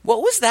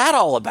 What was that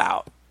all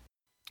about?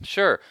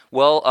 Sure.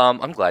 Well,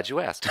 I'm glad you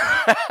asked.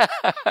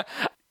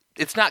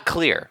 It's not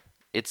clear.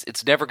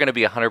 It's never going to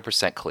be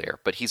 100% clear,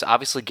 but he's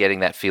obviously getting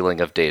that feeling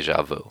of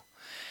deja vu.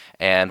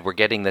 And we're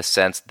getting this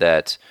sense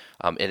that,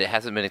 and it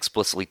hasn't been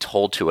explicitly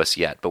told to us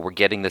yet, but we're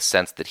getting this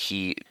sense that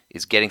he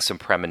is getting some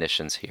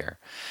premonitions here.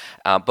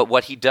 But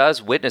what he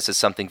does witness is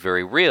something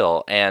very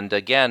real. And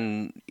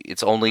again,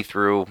 it's only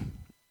through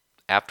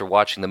after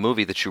watching the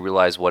movie that you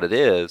realize what it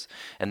is,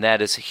 and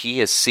that is he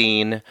has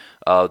seen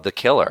the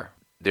killer.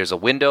 There's a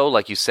window,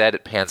 like you said,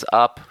 it pans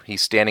up.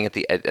 He's standing at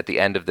the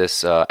end of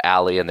this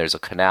alley, and there's a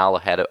canal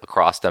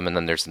across them, and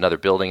then there's another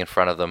building in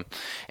front of them.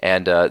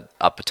 And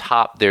up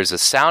top, there's a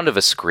sound of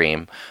a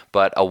scream,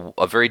 but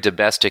a very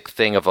domestic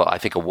thing of, I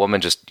think, a woman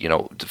just,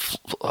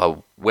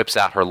 whips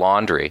out her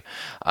laundry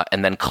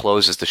and then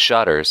closes the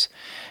shutters.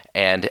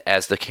 And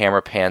as the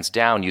camera pans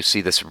down, you see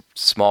this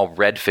small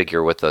red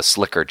figure with a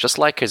slicker, just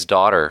like his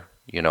daughter,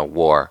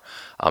 wore,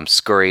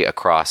 scurry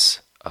across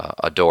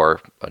a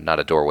door, not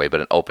a doorway, but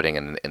an opening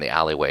in the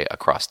alleyway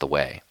across the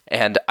way.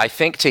 And I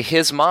think to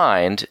his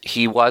mind,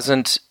 he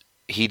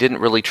didn't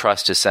really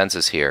trust his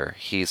senses here.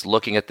 He's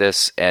looking at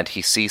this and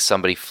he sees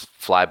somebody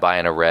fly by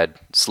in a red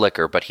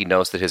slicker, but he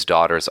knows that his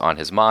daughter's on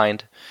his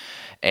mind.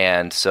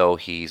 And so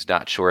he's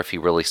not sure if he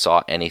really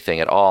saw anything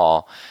at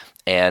all.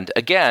 And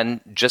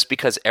again, just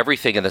because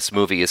everything in this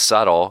movie is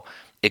subtle,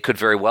 it could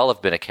very well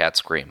have been a cat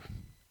scream.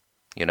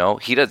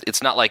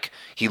 It's not like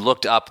he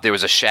looked up, there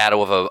was a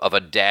shadow of a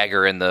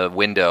dagger in the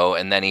window,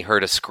 and then he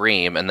heard a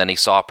scream, and then he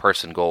saw a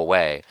person go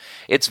away.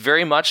 It's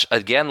very much,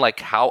 again,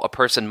 like how a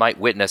person might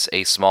witness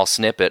a small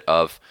snippet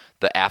of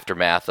the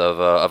aftermath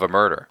of a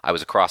murder. I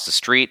was across the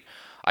street,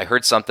 I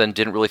heard something,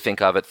 didn't really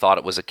think of it, thought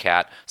it was a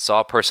cat, saw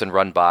a person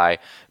run by,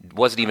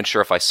 wasn't even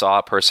sure if I saw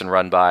a person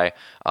run by,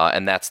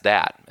 and that's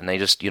that. And they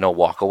just,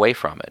 walk away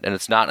from it. And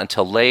it's not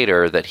until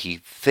later that he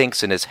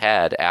thinks in his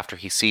head, after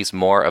he sees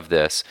more of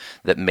this,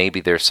 that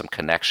maybe there's some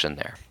connection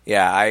there.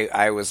 Yeah,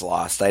 I was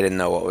lost. I didn't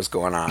know what was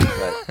going on.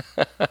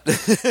 But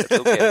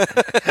okay.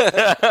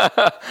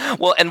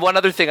 Well, and one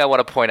other thing I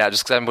want to point out,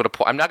 just because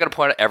I'm not going to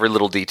point out every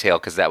little detail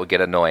because that would get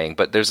annoying,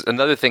 but there's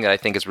another thing that I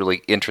think is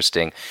really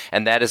interesting,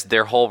 and that is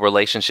their whole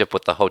relationship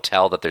with the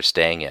hotel that they're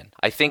staying in.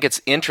 I think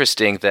it's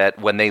interesting that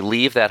when they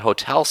leave that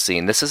hotel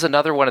scene, this is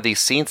another one of these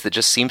scenes that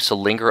just seems to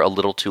linger a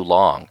little too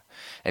long,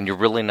 and you're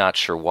really not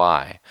sure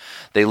why.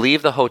 They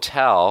leave the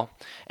hotel,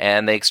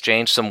 and they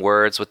exchange some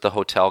words with the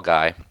hotel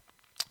guy,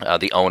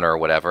 the owner or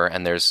whatever,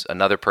 and there's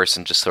another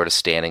person just sort of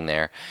standing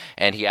there,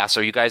 and he asks,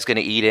 are you guys going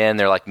to eat in?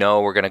 They're like, no,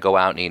 we're going to go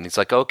out and eat. And he's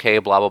like, okay,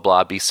 blah, blah,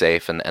 blah, be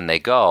safe, and they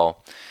go.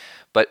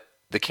 But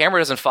the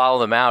camera doesn't follow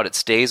them out. It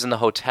stays in the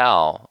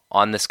hotel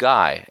on this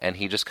guy, and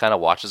he just kind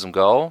of watches them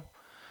go,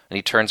 and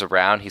he turns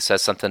around, he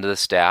says something to the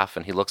staff,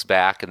 and he looks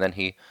back, and then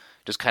he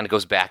just kind of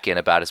goes back in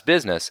about his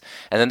business.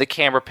 And then the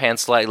camera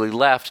pans slightly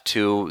left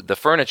to the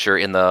furniture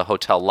in the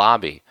hotel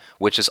lobby,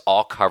 which is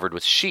all covered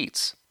with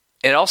sheets.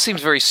 It all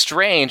seems very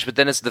strange, but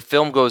then as the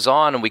film goes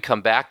on and we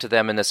come back to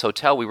them in this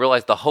hotel, we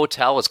realize the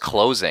hotel is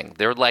closing.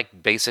 They're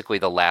like basically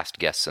the last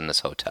guests in this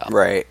hotel.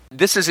 Right.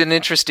 This is an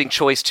interesting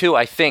choice too,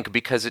 I think,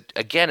 because it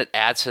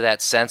adds to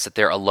that sense that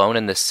they're alone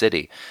in this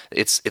city.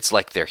 It's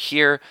like they're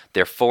here,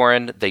 they're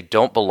foreign, they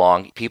don't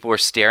belong. People are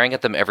staring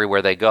at them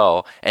everywhere they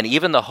go, and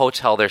even the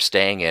hotel they're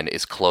staying in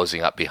is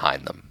closing up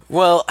behind them.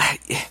 Well,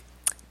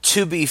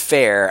 to be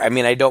fair, I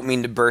mean, I don't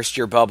mean to burst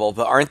your bubble,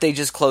 but aren't they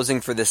just closing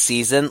for the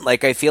season?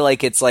 Like, I feel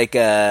like it's like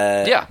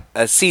a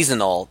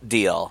seasonal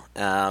deal.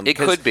 It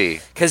could be.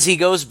 Because he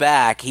goes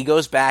back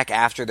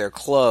after they're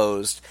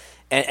closed,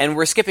 and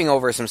we're skipping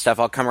over some stuff.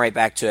 I'll come right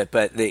back to it,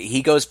 but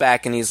he goes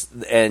back and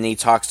he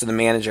talks to the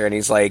manager, and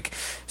he's like,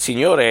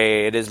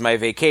 Signore, it is my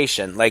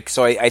vacation. Like,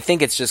 so I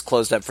think it's just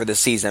closed up for the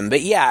season.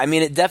 But yeah, I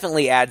mean, it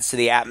definitely adds to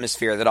the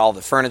atmosphere that all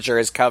the furniture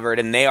is covered,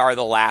 and they are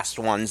the last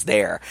ones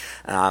there.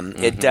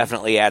 It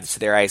definitely adds to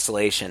their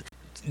isolation.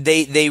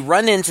 They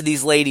run into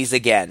these ladies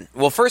again.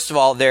 Well, first of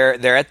all,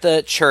 they're at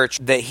the church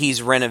that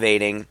he's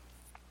renovating.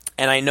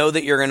 And I know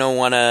that you're going to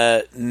want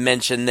to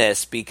mention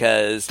this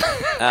because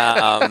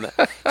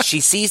she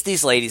sees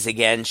these ladies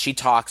again. She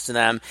talks to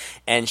them,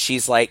 and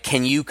she's like,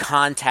 can you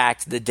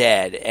contact the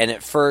dead? And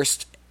at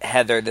first,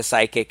 Heather, the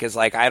psychic, is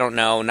like, I don't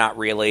know, not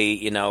really.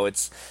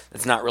 It's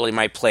not really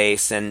my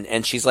place.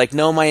 And she's like,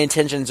 no, my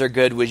intentions are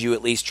good. Would you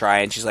at least try?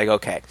 And she's like,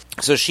 okay.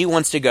 So she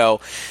wants to go.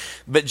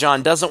 But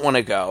John doesn't want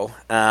to go,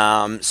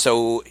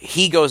 so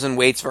he goes and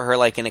waits for her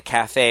like in a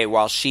cafe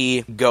while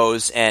she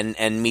goes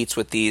and meets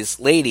with these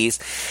ladies.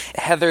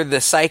 Heather, the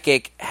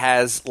psychic,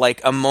 has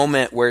like a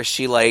moment where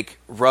she like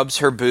rubs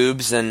her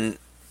boobs and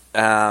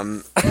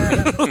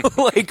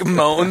like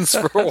moans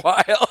for a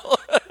while.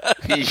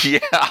 Yeah,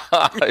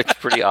 it's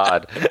pretty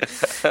odd.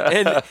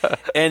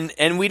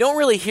 and we don't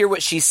really hear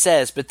what she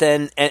says, but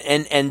then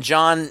and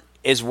John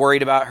is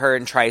worried about her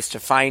and tries to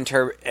find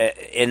her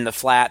in the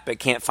flat, but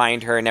can't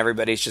find her, and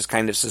everybody's just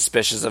kind of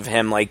suspicious of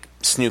him, like,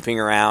 snooping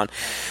around.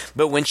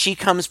 But when she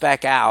comes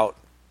back out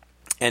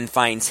and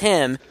finds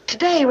him...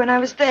 Today, when I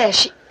was there,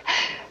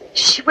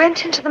 she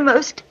went into the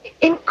most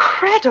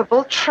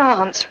incredible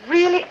trance,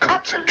 really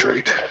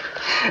absolutely...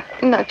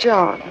 Concentrate. No,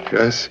 John.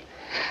 Yes?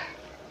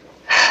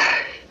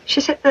 She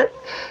said that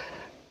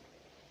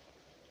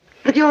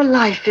your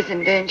life is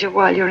in danger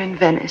while you're in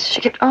Venice.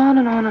 She kept on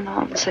and on and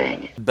on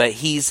saying it. But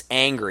he's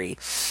angry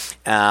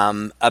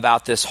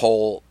about this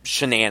whole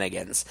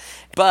shenanigans.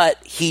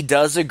 But he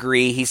does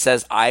agree. He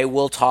says, I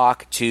will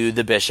talk to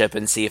the bishop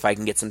and see if I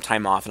can get some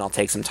time off, and I'll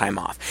take some time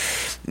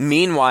off.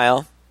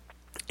 Meanwhile,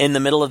 in the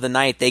middle of the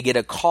night, they get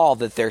a call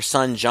that their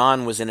son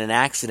John was in an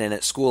accident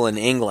at school in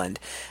England.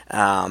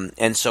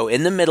 And so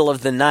in the middle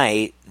of the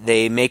night,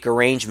 they make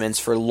arrangements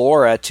for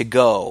Laura to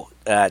go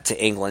to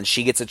England.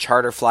 She gets a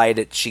charter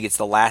flight. She gets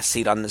the last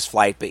seat on this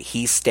flight, but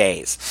he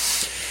stays.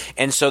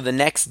 And so the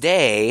next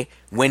day,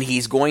 when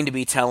he's going to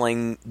be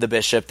telling the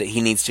bishop that he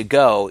needs to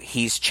go,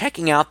 he's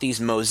checking out these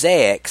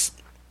mosaics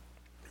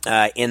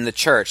in the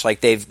church.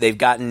 Like they've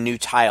gotten new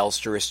tiles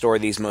to restore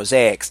these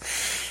mosaics,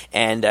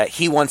 and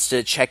he wants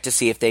to check to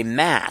see if they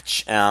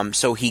match.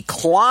 So he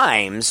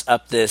climbs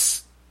up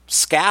this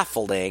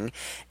scaffolding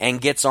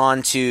and gets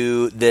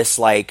onto this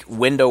like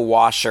window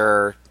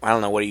washer, I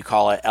don't know, what do you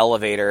call it,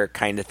 elevator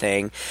kind of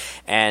thing,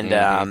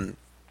 and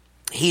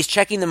he's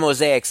checking the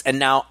mosaics. And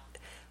now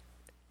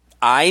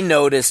I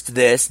noticed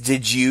this.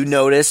 Did you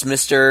notice,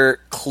 Mr.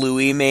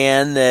 Cluey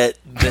Man, that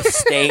the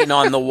stain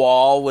on the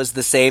wall was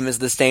the same as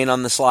the stain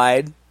on the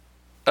slide?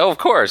 Oh, of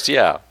course,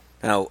 yeah.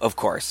 Oh, of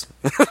course.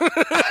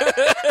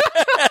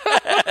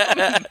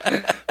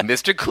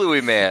 Mr.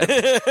 Cluey Man.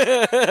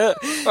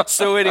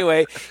 So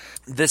anyway,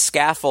 the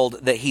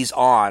scaffold that he's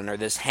on, or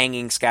this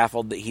hanging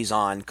scaffold that he's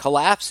on,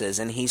 collapses,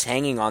 and he's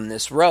hanging on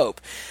this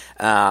rope.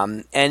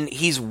 And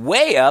he's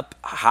way up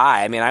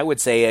high. I mean, I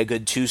would say a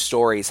good 2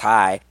 stories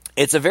high.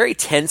 It's a very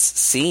tense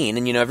scene,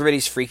 and,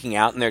 everybody's freaking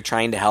out, and they're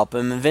trying to help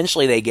him.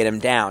 Eventually, they get him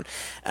down.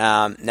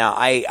 Now,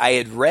 I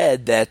had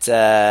read that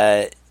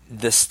the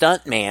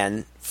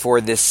stuntman for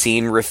this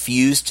scene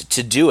refused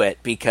to do it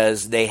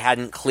because they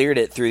hadn't cleared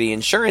it through the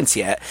insurance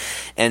yet.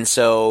 And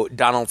so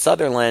Donald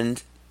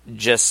Sutherland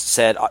just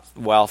said,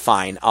 well,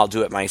 fine, I'll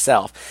do it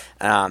myself.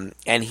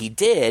 And he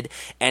did,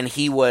 and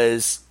he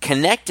was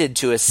connected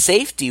to a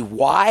safety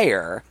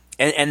wire.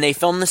 And they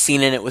filmed the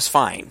scene, and it was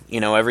fine.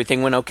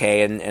 Everything went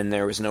okay, and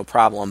there was no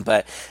problem.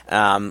 But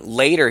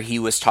later, he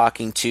was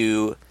talking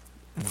to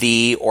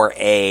the or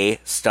a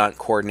stunt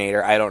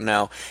coordinator, I don't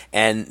know,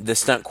 and the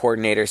stunt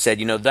coordinator said,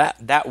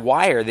 that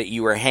wire that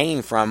you were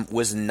hanging from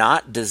was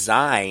not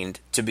designed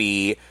to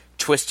be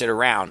twisted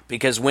around,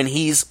 because when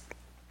he's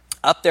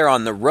up there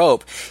on the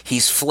rope,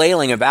 he's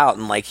flailing about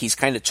and he's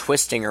kind of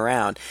twisting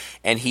around.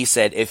 And he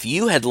said, if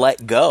you had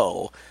let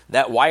go,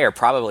 that wire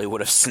probably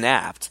would have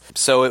snapped.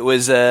 So it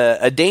was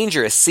a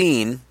dangerous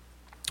scene,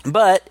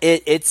 but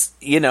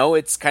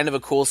it's kind of a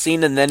cool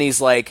scene. And then he's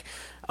like,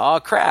 oh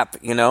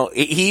crap,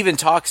 he even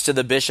talks to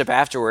the bishop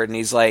afterward, and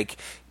he's like,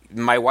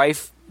 my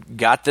wife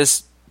got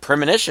this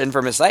premonition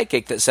from a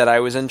psychic that said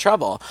I was in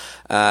trouble,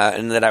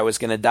 and that I was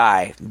going to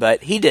die,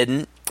 but he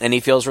didn't, and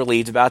he feels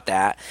relieved about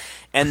that.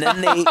 And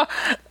then they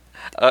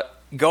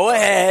go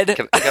ahead.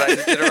 Can I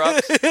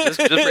just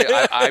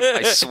interrupt?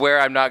 I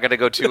swear I'm not going to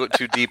go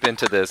too deep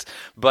into this,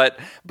 but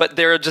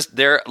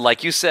they're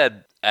like you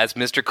said, as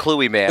Mr.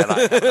 Cluey Man, I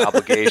have an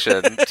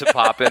obligation to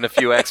pop in a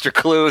few extra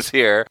clues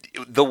here.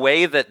 The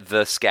way that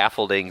the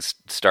scaffolding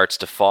starts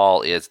to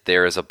fall is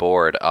there is a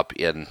board up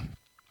in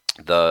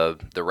the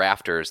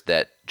rafters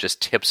that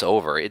just tips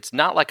over. It's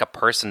not like a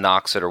person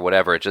knocks it or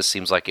whatever. It just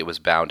seems like it was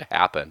bound to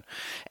happen.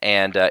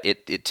 And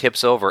it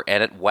tips over,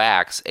 and it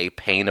whacks a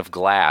pane of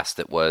glass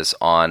that was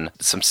on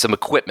some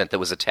equipment that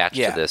was attached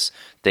to this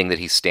thing that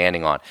he's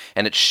standing on.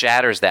 And it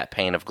shatters that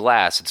pane of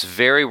glass. It's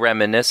very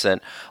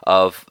reminiscent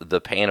of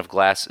the pane of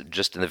glass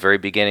just in the very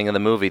beginning of the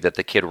movie that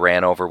the kid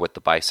ran over with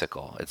the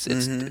bicycle. It's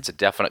a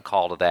definite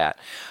call to that.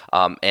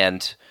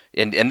 And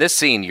this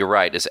scene, you're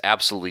right, is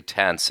absolutely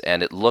tense,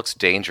 and it looks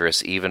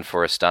dangerous even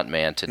for a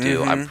stuntman to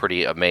do. I'm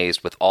pretty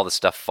amazed with all the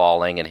stuff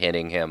falling and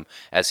hitting him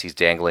as he's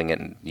dangling,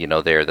 and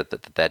there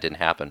that didn't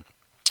happen.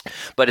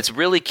 But it's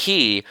really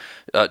key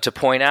to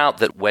point out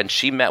that when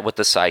she met with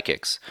the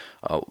psychics,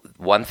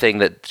 one thing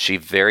that she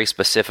very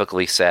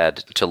specifically said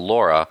to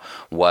Laura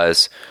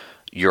was,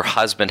 your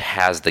husband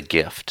has the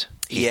gift.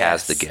 He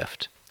has the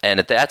gift. And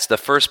that's the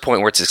first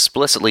point where it's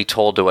explicitly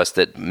told to us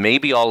that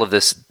maybe all of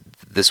this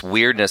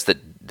weirdness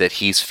that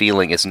he's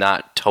feeling is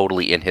not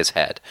totally in his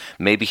head.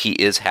 Maybe he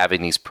is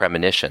having these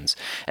premonitions.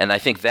 And I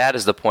think that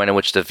is the point at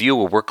which the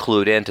viewer, we're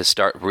clued in to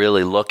start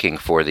really looking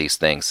for these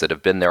things that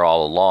have been there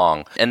all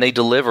along. And they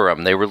deliver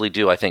them. They really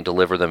do, I think,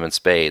 deliver them in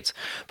spades.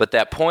 But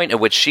that point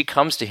at which she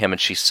comes to him and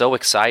she's so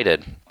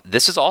excited,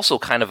 this is also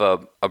kind of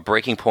a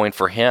breaking point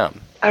for him.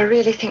 I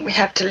really think we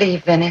have to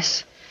leave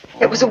Venice.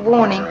 It was a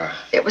warning.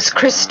 It was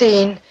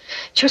Christine.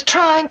 She was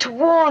trying to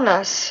warn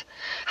us.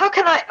 How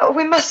can I... Oh,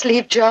 we must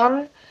leave,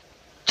 John.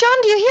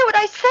 John, do you hear what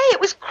I say? It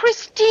was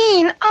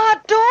Christine,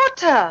 our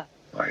daughter.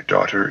 My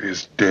daughter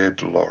is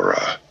dead,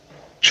 Laura.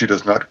 She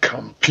does not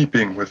come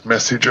peeping with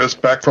messages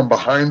back from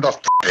behind the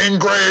f***ing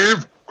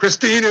grave.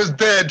 Christine is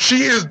dead.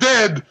 She is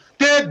dead.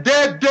 Dead,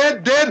 dead,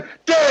 dead, dead,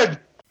 dead.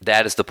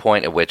 That is the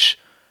point at which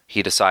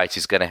he decides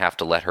he's going to have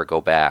to let her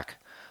go back.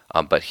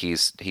 But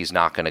he's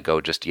not going to go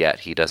just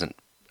yet. He doesn't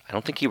I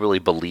don't think he really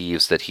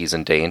believes that he's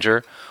in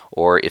danger,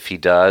 or if he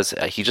does,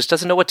 he just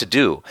doesn't know what to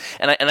do.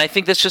 And I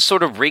think this just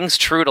sort of rings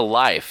true to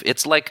life.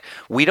 It's like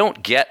we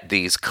don't get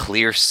these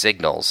clear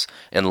signals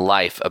in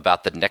life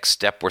about the next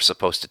step we're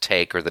supposed to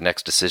take or the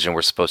next decision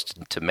we're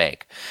supposed to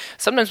make.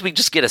 Sometimes we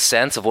just get a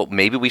sense of what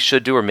maybe we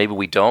should do or maybe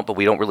we don't, but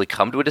we don't really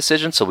come to a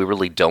decision, so we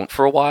really don't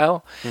for a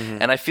while.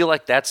 And I feel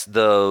like that's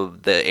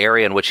the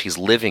area in which he's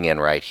living in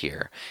right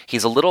here.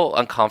 He's a little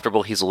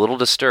uncomfortable. He's a little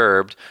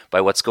disturbed by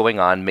what's going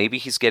on. Maybe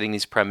he's getting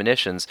these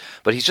premonitions,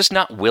 but he's just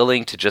not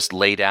willing to just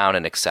lay down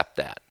and accept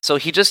that. So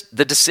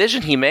the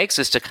decision he makes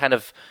is to kind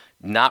of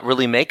not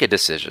really make a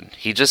decision.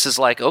 He just is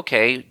like,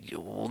 okay,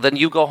 well, then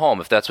you go home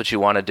if that's what you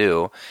want to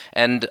do,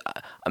 and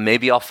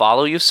maybe I'll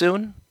follow you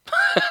soon.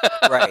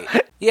 Right.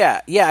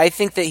 Yeah, I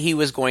think that he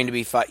was going to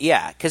be fine.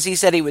 Yeah, because he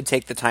said he would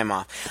take the time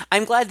off.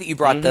 I'm glad that you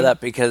brought that up,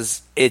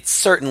 because it's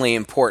certainly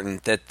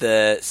important that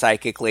the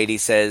psychic lady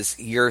says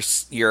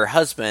your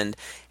husband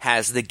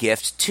has the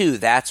gift too.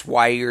 That's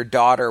why your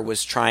daughter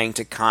was trying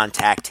to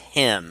contact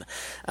him.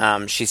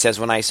 She says,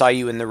 when I saw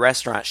you in the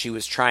restaurant, she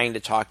was trying to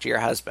talk to your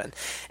husband.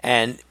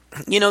 And,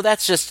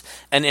 that's just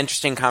an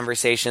interesting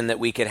conversation that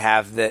we could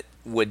have that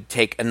would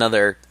take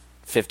another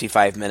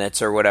 55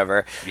 minutes or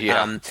whatever.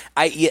 Yeah.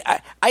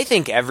 I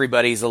think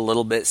everybody's a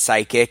little bit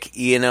psychic,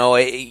 and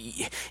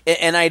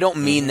I don't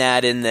mean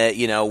that in that,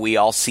 we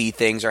all see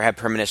things or have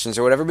premonitions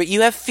or whatever, but you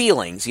have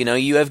feelings,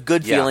 you have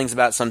good feelings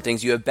about some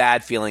things, you have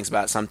bad feelings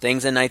about some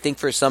things, and I think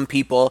for some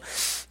people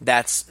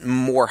that's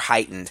more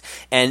heightened.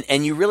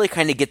 And you really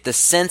kind of get the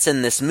sense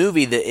in this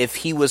movie that if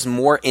he was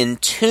more in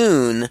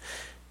tune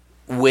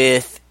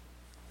with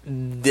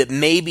the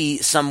maybe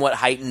somewhat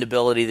heightened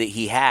ability that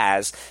he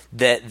has,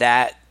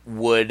 that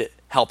would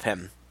help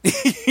him.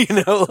 See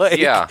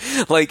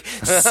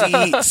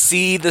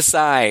the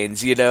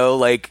signs,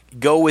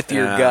 go with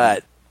your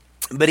gut.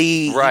 But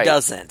he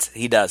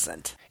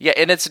doesn't. Yeah,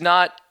 and it's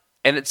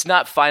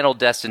not Final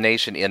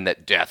Destination in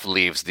that death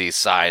leaves these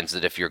signs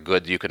that if you're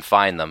good, you can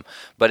find them.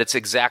 But it's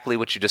exactly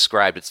what you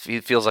described.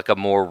 It feels like a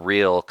more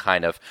real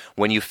kind of,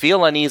 when you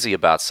feel uneasy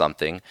about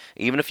something,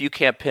 even if you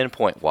can't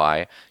pinpoint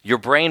why, your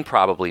brain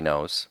probably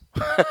knows.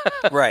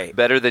 Right.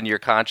 Better than your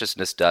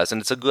consciousness does, and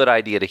it's a good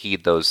idea to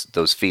heed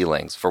those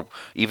feelings, for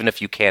even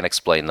if you can't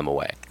explain them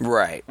away.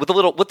 Right. With a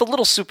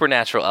little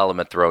supernatural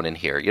element thrown in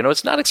here.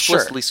 It's not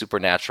explicitly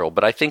supernatural,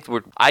 but I think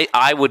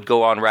I would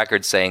go on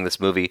record saying this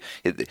movie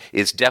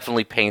is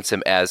definitely paints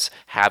him as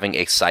having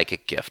a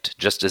psychic gift,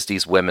 just as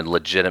these women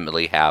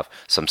legitimately have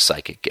some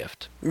psychic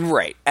gift.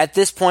 Right. At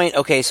this point,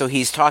 okay, so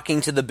he's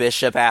talking to the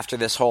bishop after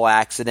this whole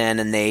accident,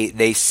 and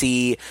they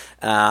see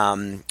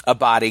a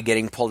body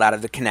getting pulled out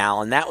of the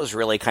canal, and that was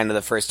really kind of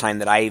the first time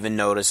that I even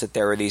noticed that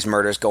there were these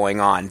murders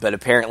going on. But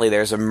apparently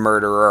there's a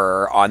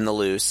murderer on the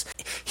loose.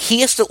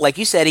 He has to, like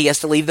you said, he has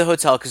to leave the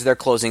hotel because they're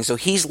closing, so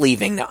he's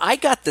leaving. Now, I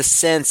got the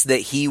sense that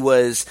he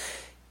was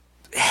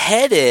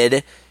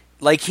headed,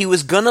 like he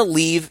was going to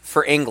leave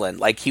for England.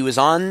 Like he was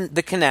on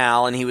the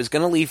canal and he was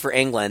going to leave for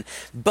England,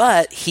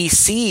 but he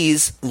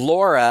sees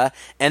Laura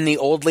and the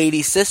old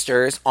lady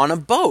sisters on a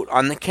boat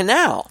on the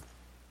canal.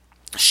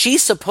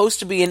 She's supposed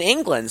to be in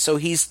England, so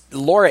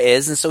Laura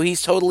is, and so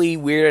he's totally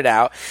weirded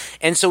out.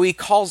 And so he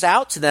calls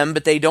out to them,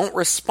 but they don't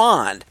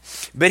respond.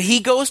 But he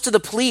goes to the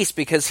police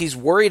because he's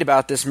worried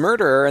about this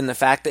murderer and the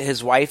fact that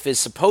his wife is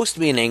supposed to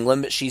be in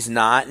England, but she's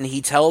not. And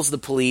he tells the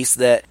police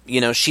that,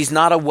 she's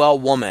not a well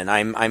woman.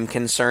 I'm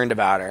concerned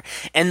about her.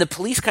 And the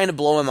police kind of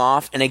blow him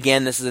off. And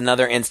again, this is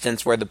another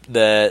instance where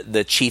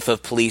the chief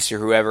of police or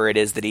whoever it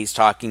is that he's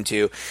talking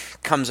to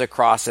comes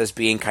across as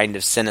being kind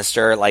of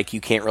sinister, like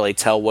you can't really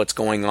tell what's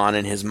going on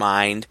in his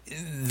mind.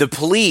 The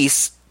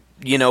police,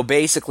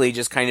 basically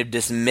just kind of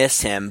dismiss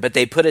him, but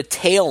they put a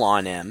tail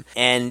on him,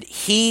 and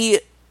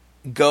he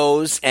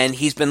goes and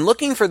he's been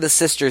looking for the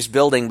sisters'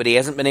 building, but he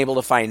hasn't been able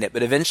to find it.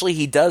 But eventually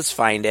he does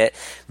find it,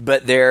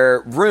 but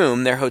their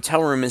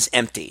hotel room is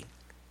empty.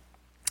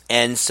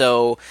 And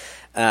so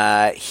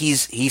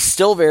he's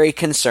still very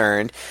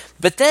concerned,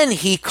 but then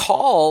he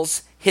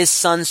calls his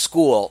son's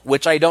school,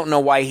 which I don't know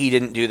why he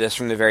didn't do this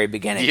from the very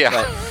beginning.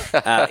 Yeah.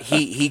 But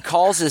he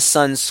calls his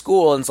son's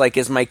school and is like,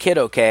 is my kid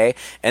okay?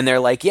 And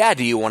they're like, yeah,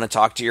 do you want to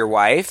talk to your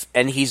wife?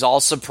 And he's all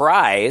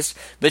surprised,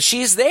 but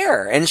she's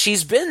there, and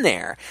she's been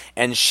there,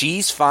 and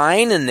she's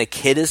fine, and the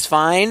kid is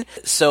fine,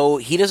 so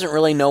he doesn't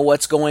really know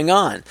what's going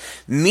on.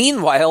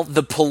 Meanwhile,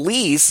 the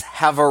police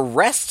have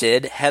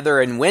arrested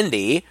Heather and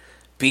Wendy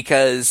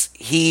because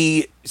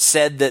he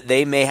said that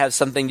they may have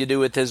something to do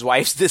with his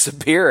wife's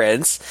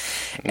disappearance,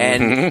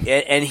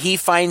 and he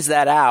finds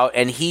that out,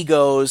 and he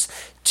goes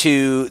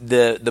to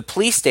the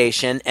police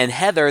station, and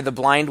Heather, the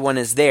blind one,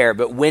 is there,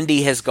 but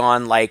Wendy has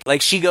gone like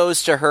she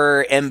goes to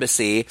her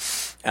embassy,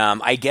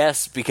 I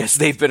guess because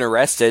they've been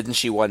arrested and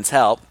she wants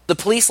help. The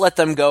police let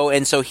them go,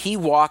 and so he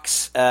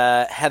walks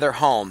Heather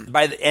home.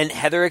 And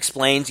Heather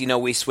explains,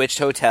 we switched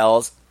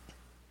hotels.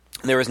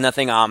 There was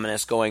nothing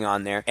ominous going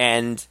on there.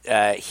 And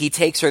he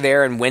takes her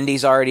there, and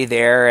Wendy's already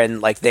there,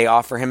 and like they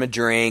offer him a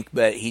drink,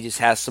 but he just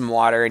has some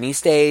water, and he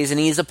stays, and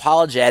he's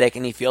apologetic,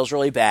 and he feels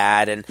really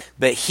bad,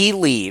 but he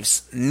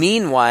leaves.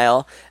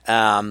 Meanwhile,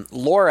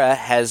 Laura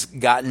has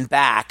gotten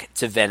back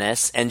to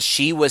Venice, and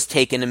she was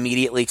taken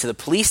immediately to the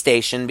police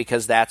station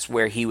because that's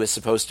where he was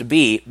supposed to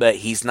be, but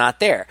he's not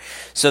there.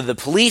 So the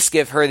police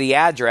give her the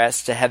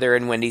address to Heather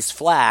and Wendy's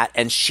flat,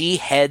 and she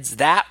heads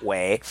that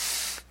way.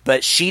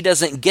 But she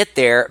doesn't get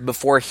there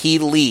before he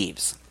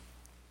leaves.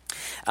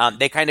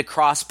 They kind of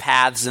cross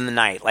paths in the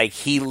night. Like,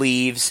 he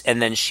leaves,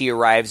 and then she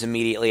arrives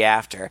immediately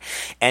after.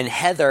 And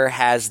Heather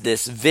has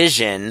this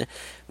vision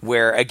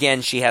where,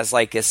 again, she has,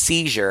 like, a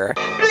seizure.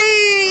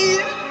 Please,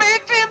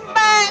 make him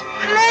back.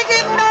 Let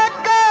him not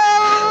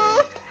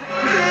go.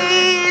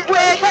 Please,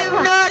 let him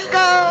not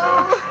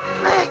go.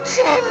 Fetch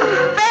him.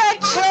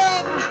 Fetch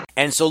him.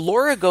 And so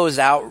Laura goes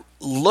out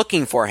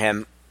looking for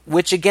him,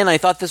 which, again, I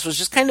thought this was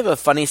just kind of a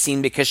funny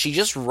scene because she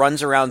just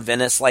runs around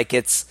Venice like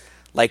it's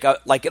like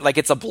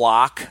it's a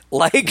block,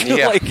 like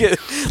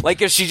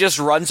if she just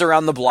runs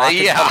around the block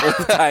a couple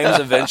of times,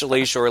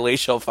 eventually, surely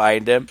she'll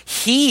find him.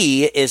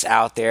 He is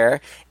out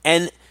there,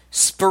 and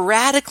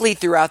sporadically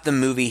throughout the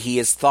movie, he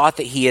has thought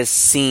that he has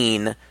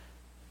seen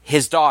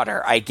his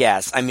daughter. I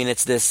guess. I mean,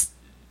 it's this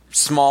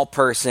small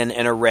person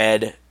in a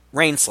red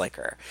rain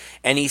slicker,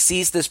 and he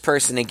sees this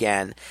person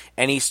again,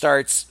 and he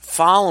starts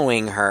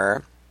following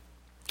her.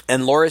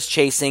 And Laura's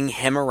chasing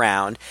him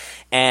around,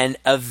 and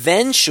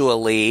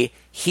eventually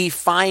he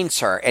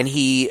finds her, and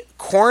he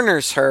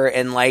corners her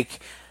in like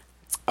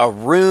a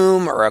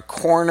room or a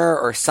corner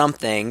or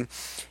something,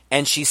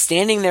 and she's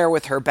standing there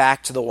with her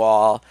back to the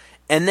wall,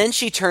 and then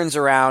she turns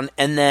around,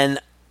 and then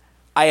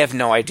I have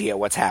no idea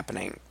what's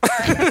happening.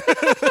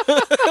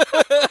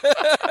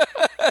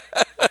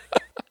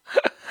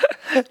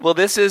 Well,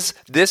 this is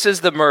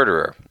the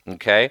murderer,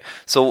 okay?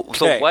 So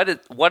Okay.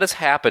 what has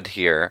happened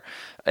here?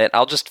 And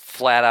I'll just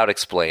flat out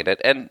explain it.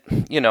 And,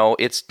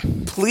 it's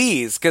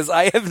Please, because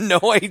I have no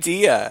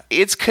idea.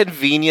 it's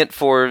convenient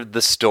for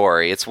the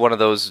story. It's one of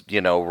those,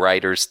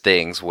 writer's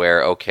things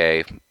where,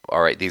 okay,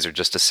 all right, these are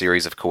just a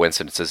series of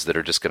coincidences that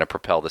are just going to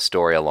propel the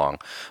story along.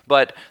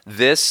 But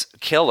this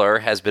killer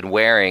has been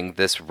wearing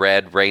this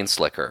red rain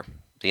slicker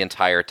the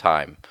entire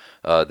time.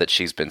 That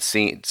she's been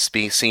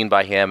seen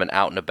by him and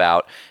out and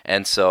about,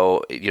 and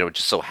so it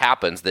just so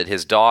happens that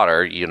his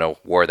daughter,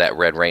 wore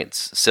that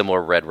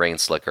similar red rain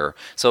slicker.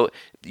 So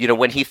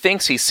when he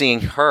thinks he's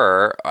seeing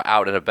her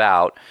out and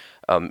about,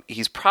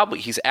 he's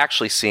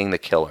actually seeing the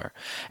killer.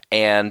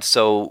 And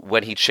so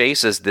when he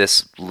chases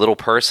this little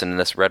person in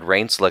this red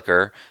rain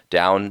slicker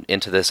down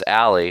into this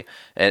alley,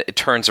 and it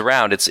turns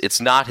around,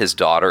 it's not his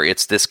daughter,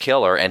 it's this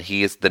killer, and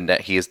he is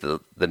the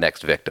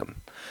next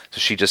victim. So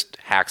she just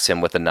hacks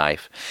him with a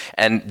knife.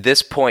 And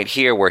this point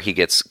here where he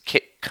gets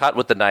cut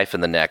with the knife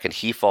in the neck and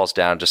he falls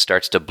down, just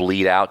starts to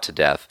bleed out to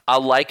death. I'll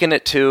liken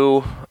it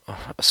to,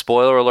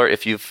 spoiler alert,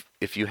 if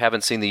you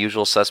haven't seen The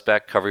Usual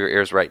Suspect, cover your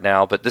ears right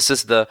now, but this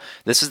is the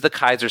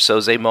Kaiser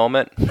Soze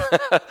moment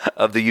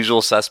of The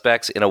Usual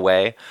Suspects in a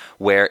way,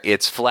 where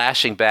it's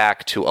flashing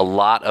back to a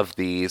lot of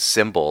the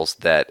symbols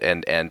that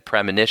and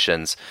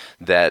premonitions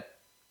that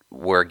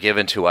were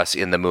given to us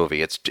in the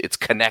movie. It's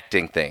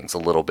connecting things a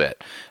little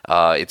bit.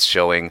 It's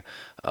showing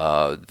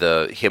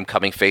him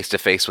coming face to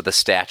face with a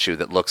statue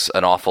that looks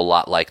an awful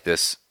lot like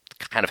this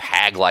kind of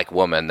hag-like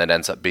woman that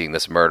ends up being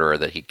this murderer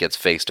that he gets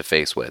face to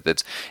face with.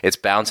 It's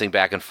bouncing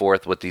back and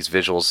forth with these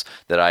visuals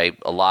that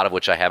a lot of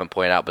which I haven't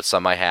pointed out, but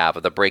some I have,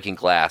 of the breaking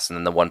glass, and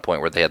then the one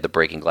point where they had the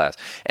breaking glass,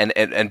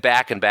 and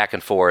back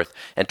and forth,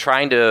 and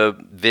trying to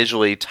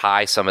visually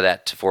tie some of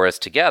that for us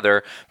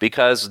together,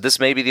 because this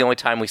may be the only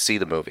time we see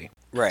the movie.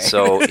 Right.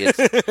 So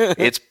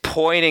it's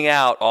pointing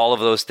out all of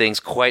those things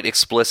quite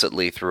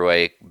explicitly through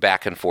a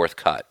back and forth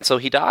cut. So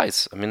he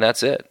dies. I mean,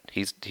 that's it.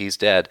 He's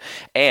dead.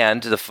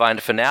 And the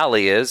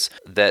finale is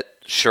that,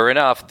 sure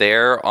enough,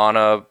 there on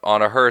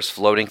a hearse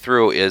floating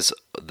through is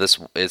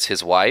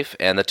his wife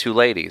and the two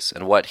ladies.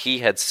 And what he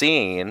had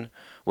seen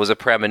was a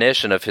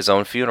premonition of his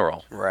own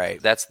funeral. Right.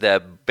 That's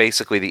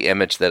basically the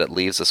image that it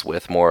leaves us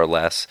with, more or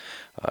less,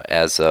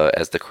 as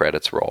the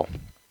credits roll.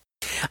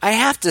 I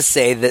have to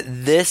say that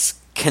this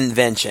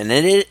convention,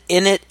 and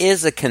it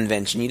is a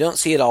convention, you don't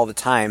see it all the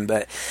time,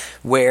 but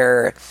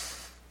where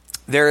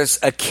there's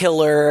a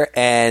killer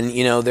and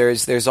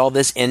there's all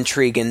this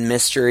intrigue and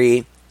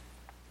mystery,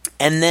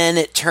 and then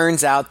it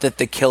turns out that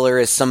the killer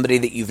is somebody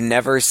that you've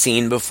never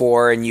seen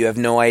before and you have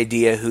no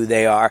idea who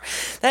they are.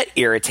 That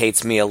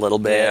irritates me a little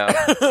bit. Yeah.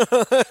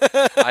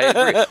 I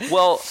agree.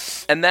 Well,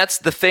 and that's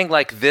the thing,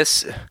 like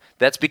this,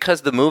 that's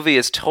because the movie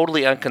is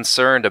totally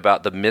unconcerned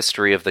about the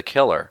mystery of the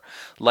killer.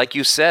 Like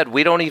you said,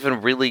 we don't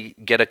even really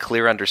get a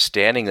clear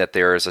understanding that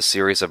there is a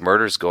series of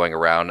murders going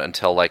around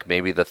until like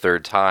maybe the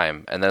third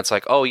time. And then it's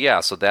like, oh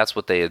yeah, so that's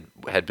what they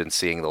had been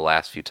seeing the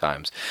last few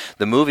times.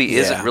 The movie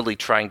isn't really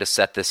trying to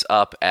set this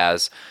up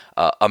as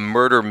a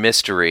murder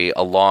mystery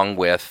along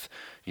with,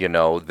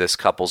 this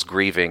couple's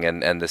grieving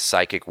and this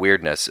psychic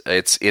weirdness.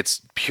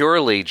 It's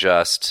purely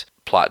just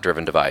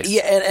plot-driven device.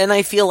 Yeah, and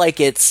I feel like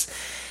it's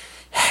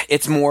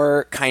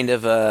more kind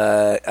of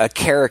a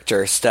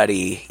character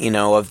study,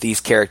 of these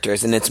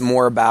characters, and it's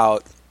more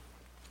about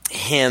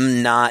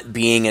him not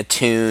being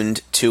attuned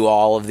to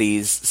all of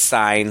these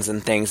signs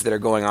and things that are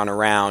going on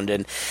around.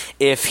 And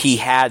if he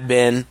had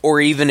been,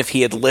 or even if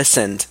he had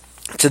listened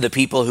to the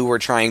people who were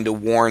trying to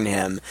warn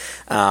him,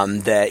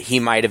 that he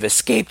might have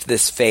escaped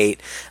this fate.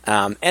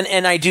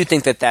 And I do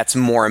think that that's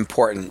more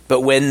important.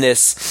 But when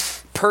this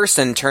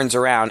person turns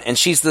around and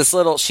she's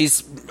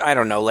I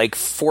don't know, like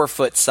 4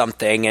 foot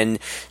something, and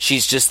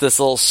she's just this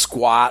little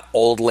squat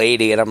old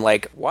lady, and I'm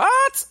like,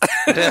 what?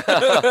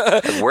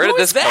 Where did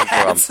this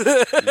come from?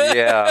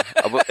 Yeah.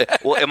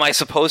 Well, am I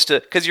supposed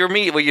to, because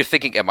you're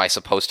thinking, am I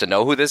supposed to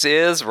know who this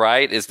is,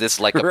 right? Is this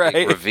like a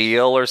big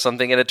reveal or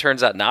something? And it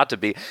turns out not to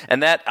be.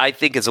 And that, I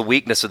think, is a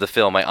weakness of the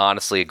film. I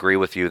honestly agree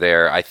with you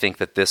there. I think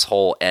that this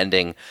whole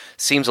ending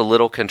seems a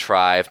little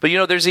contrived. But,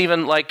 there's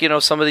even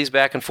some of these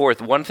back and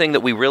forth. One thing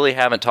that we really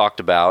haven't talked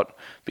about,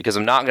 because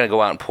I'm not going to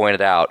go out and point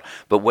it out,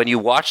 but when you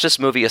watch this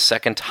movie a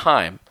second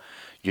time,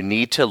 you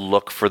need to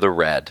look for the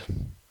red.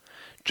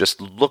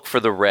 Just look for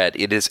the red.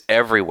 It is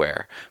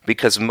everywhere.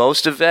 Because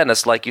most of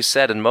Venice, like you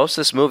said, and most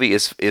of this movie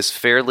is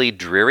fairly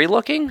dreary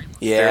looking,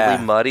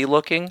 fairly muddy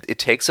looking. It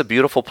takes a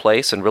beautiful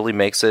place and really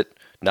makes it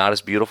not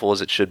as beautiful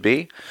as it should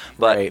be.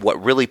 But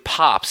what really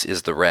pops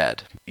is the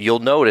red. You'll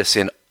notice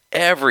in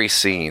every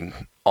scene,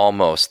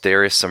 almost,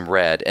 there is some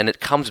red, and it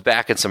comes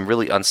back in some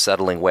really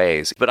unsettling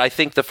ways. But I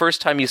think the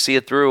first time you see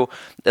it through,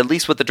 at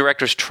least what the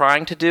director's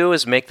trying to do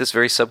is make this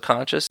very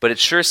subconscious, but it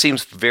sure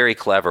seems very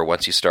clever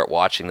once you start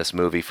watching this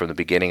movie from the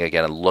beginning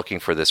again and looking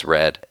for this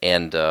red.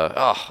 And,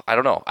 I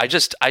don't know. I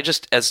just,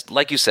 as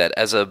like you said,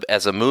 as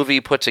a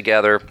movie put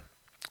together,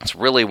 it's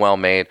really well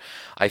made.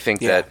 I think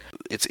that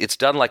it's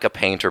done like a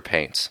painter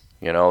paints.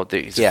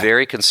 He's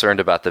very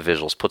concerned about the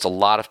visuals, puts a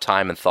lot of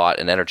time and thought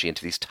and energy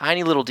into these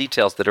tiny little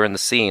details that are in the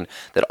scene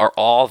that are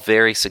all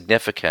very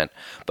significant,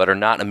 but are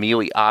not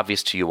immediately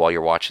obvious to you while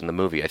you're watching the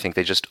movie. I think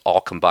they just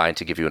all combine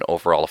to give you an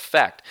overall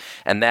effect.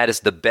 And that is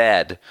the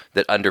bed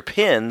that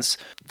underpins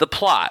the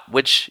plot,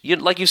 which,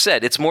 like you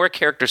said, it's more a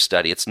character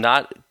study. It's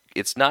not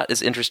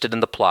as interested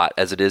in the plot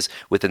as it is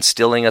with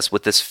instilling us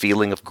with this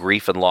feeling of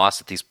grief and loss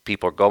that these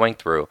people are going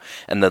through,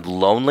 and the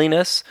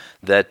loneliness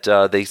that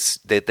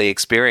they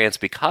experience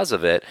because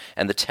of it,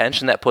 and the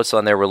tension that puts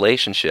on their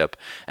relationship.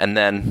 And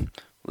then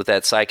with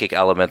that psychic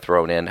element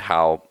thrown in,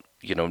 how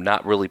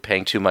not really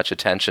paying too much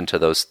attention to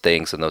those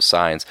things and those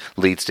signs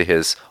leads to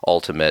his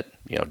ultimate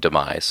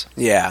demise.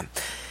 Yeah.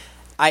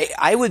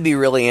 I would be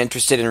really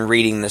interested in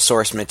reading the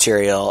source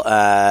material.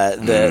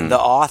 The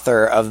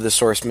author of the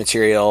source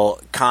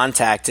material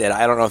contacted,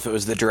 I don't know if it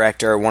was the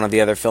director or one of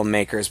the other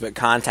filmmakers, but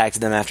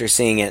contacted them after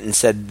seeing it and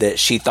said that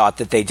she thought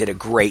that they did a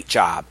great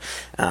job,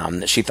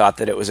 that she thought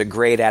that it was a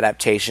great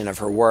adaptation of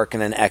her work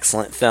and an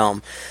excellent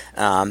film.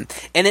 And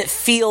it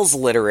feels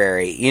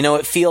literary.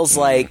 It feels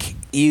like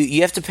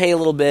you have to pay a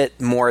little bit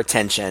more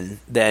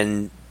attention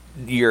than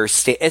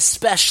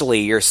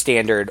especially your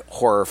standard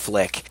horror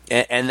flick,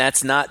 and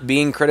that's not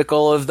being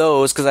critical of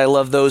those, because I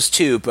love those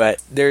too,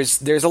 but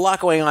there's a lot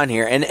going on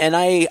here, and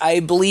I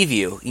believe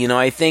you.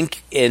 I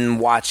think in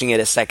watching it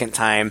a second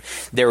time,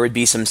 there would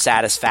be some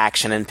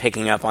satisfaction in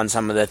picking up on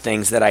some of the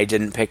things that I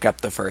didn't pick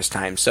up the first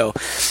time. So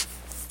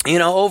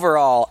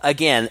overall,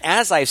 again,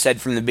 as I've said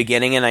from the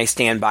beginning, and I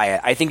stand by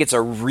it, I think it's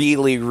a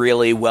really,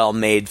 really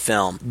well-made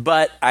film.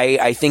 But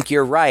I think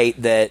you're right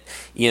that,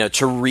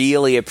 to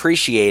really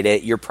appreciate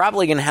it, you're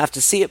probably going to have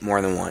to see it more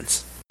than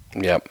once.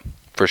 Yep,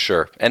 for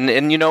sure. And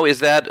is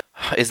that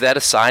a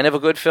sign of a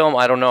good film?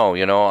 I don't know.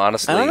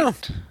 Honestly,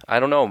 I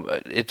don't know.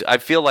 I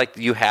feel like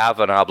you have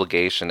an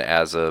obligation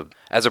as a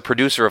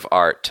producer of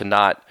art to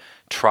not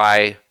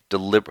try.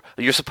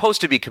 You're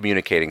supposed to be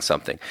communicating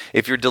something.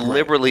 If you're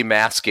deliberately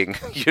masking,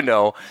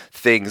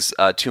 things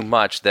too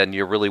much, then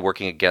you're really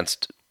working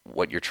against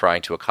what you're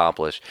trying to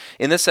accomplish.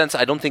 In this sense,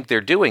 I don't think they're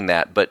doing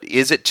that, but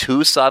is it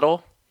too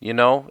subtle?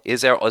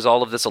 Is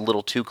all of this a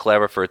little too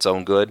clever for its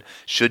own good?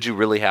 Should you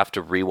really have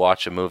to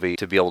rewatch a movie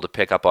to be able to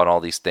pick up on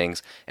all these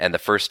things, and the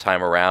first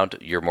time around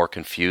you're more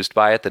confused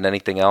by it than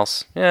anything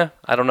else? Yeah,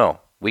 I don't know.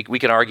 We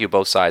can argue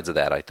both sides of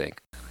that, I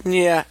think.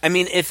 Yeah, I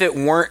mean, if it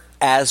weren't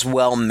as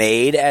well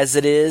made as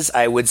it is,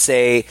 I would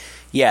say,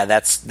 yeah,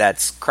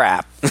 that's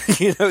crap.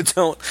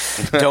 Don't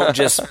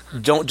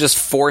just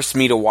force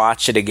me to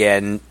watch it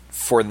again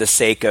for the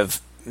sake of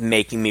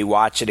making me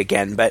watch it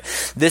again. But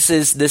this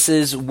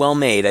is well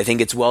made. I think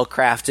it's well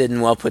crafted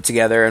and well put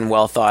together and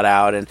well thought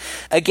out. And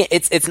again,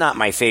 it's not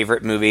my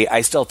favorite movie.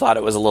 I still thought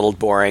it was a little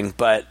boring,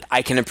 but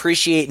I can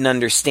appreciate and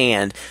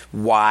understand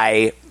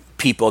why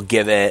people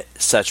give it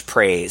such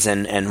praise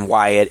and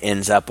why it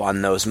ends up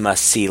on those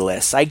must-see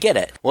lists. I get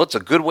it. Well, it's a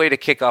good way to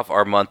kick off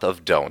our month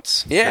of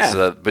don'ts.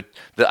 Yeah.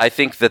 I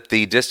think that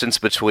the distance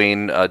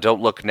between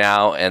Don't Look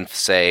Now and,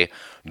 say,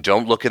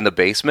 Don't Look in the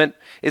Basement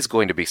is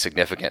going to be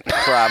significant.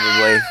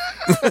 Probably.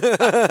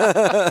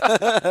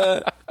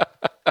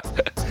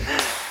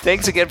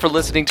 Thanks again for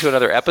listening to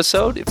another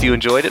episode. If you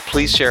enjoyed it,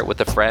 please share it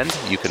with a friend.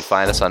 You can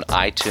find us on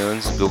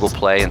iTunes, Google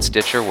Play, and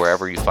Stitcher,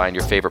 wherever you find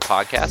your favorite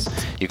podcasts.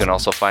 You can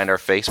also find our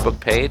Facebook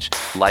page.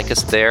 Like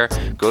us there.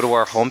 Go to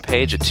our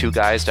homepage at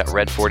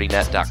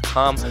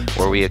twoguys.red40net.com,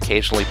 where we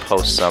occasionally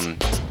post some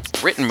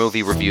written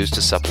movie reviews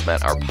to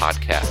supplement our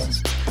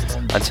podcasts.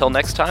 Until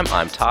next time,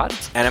 I'm Todd.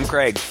 And I'm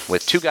Craig.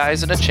 With Two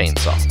Guys and a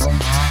Chainsaw.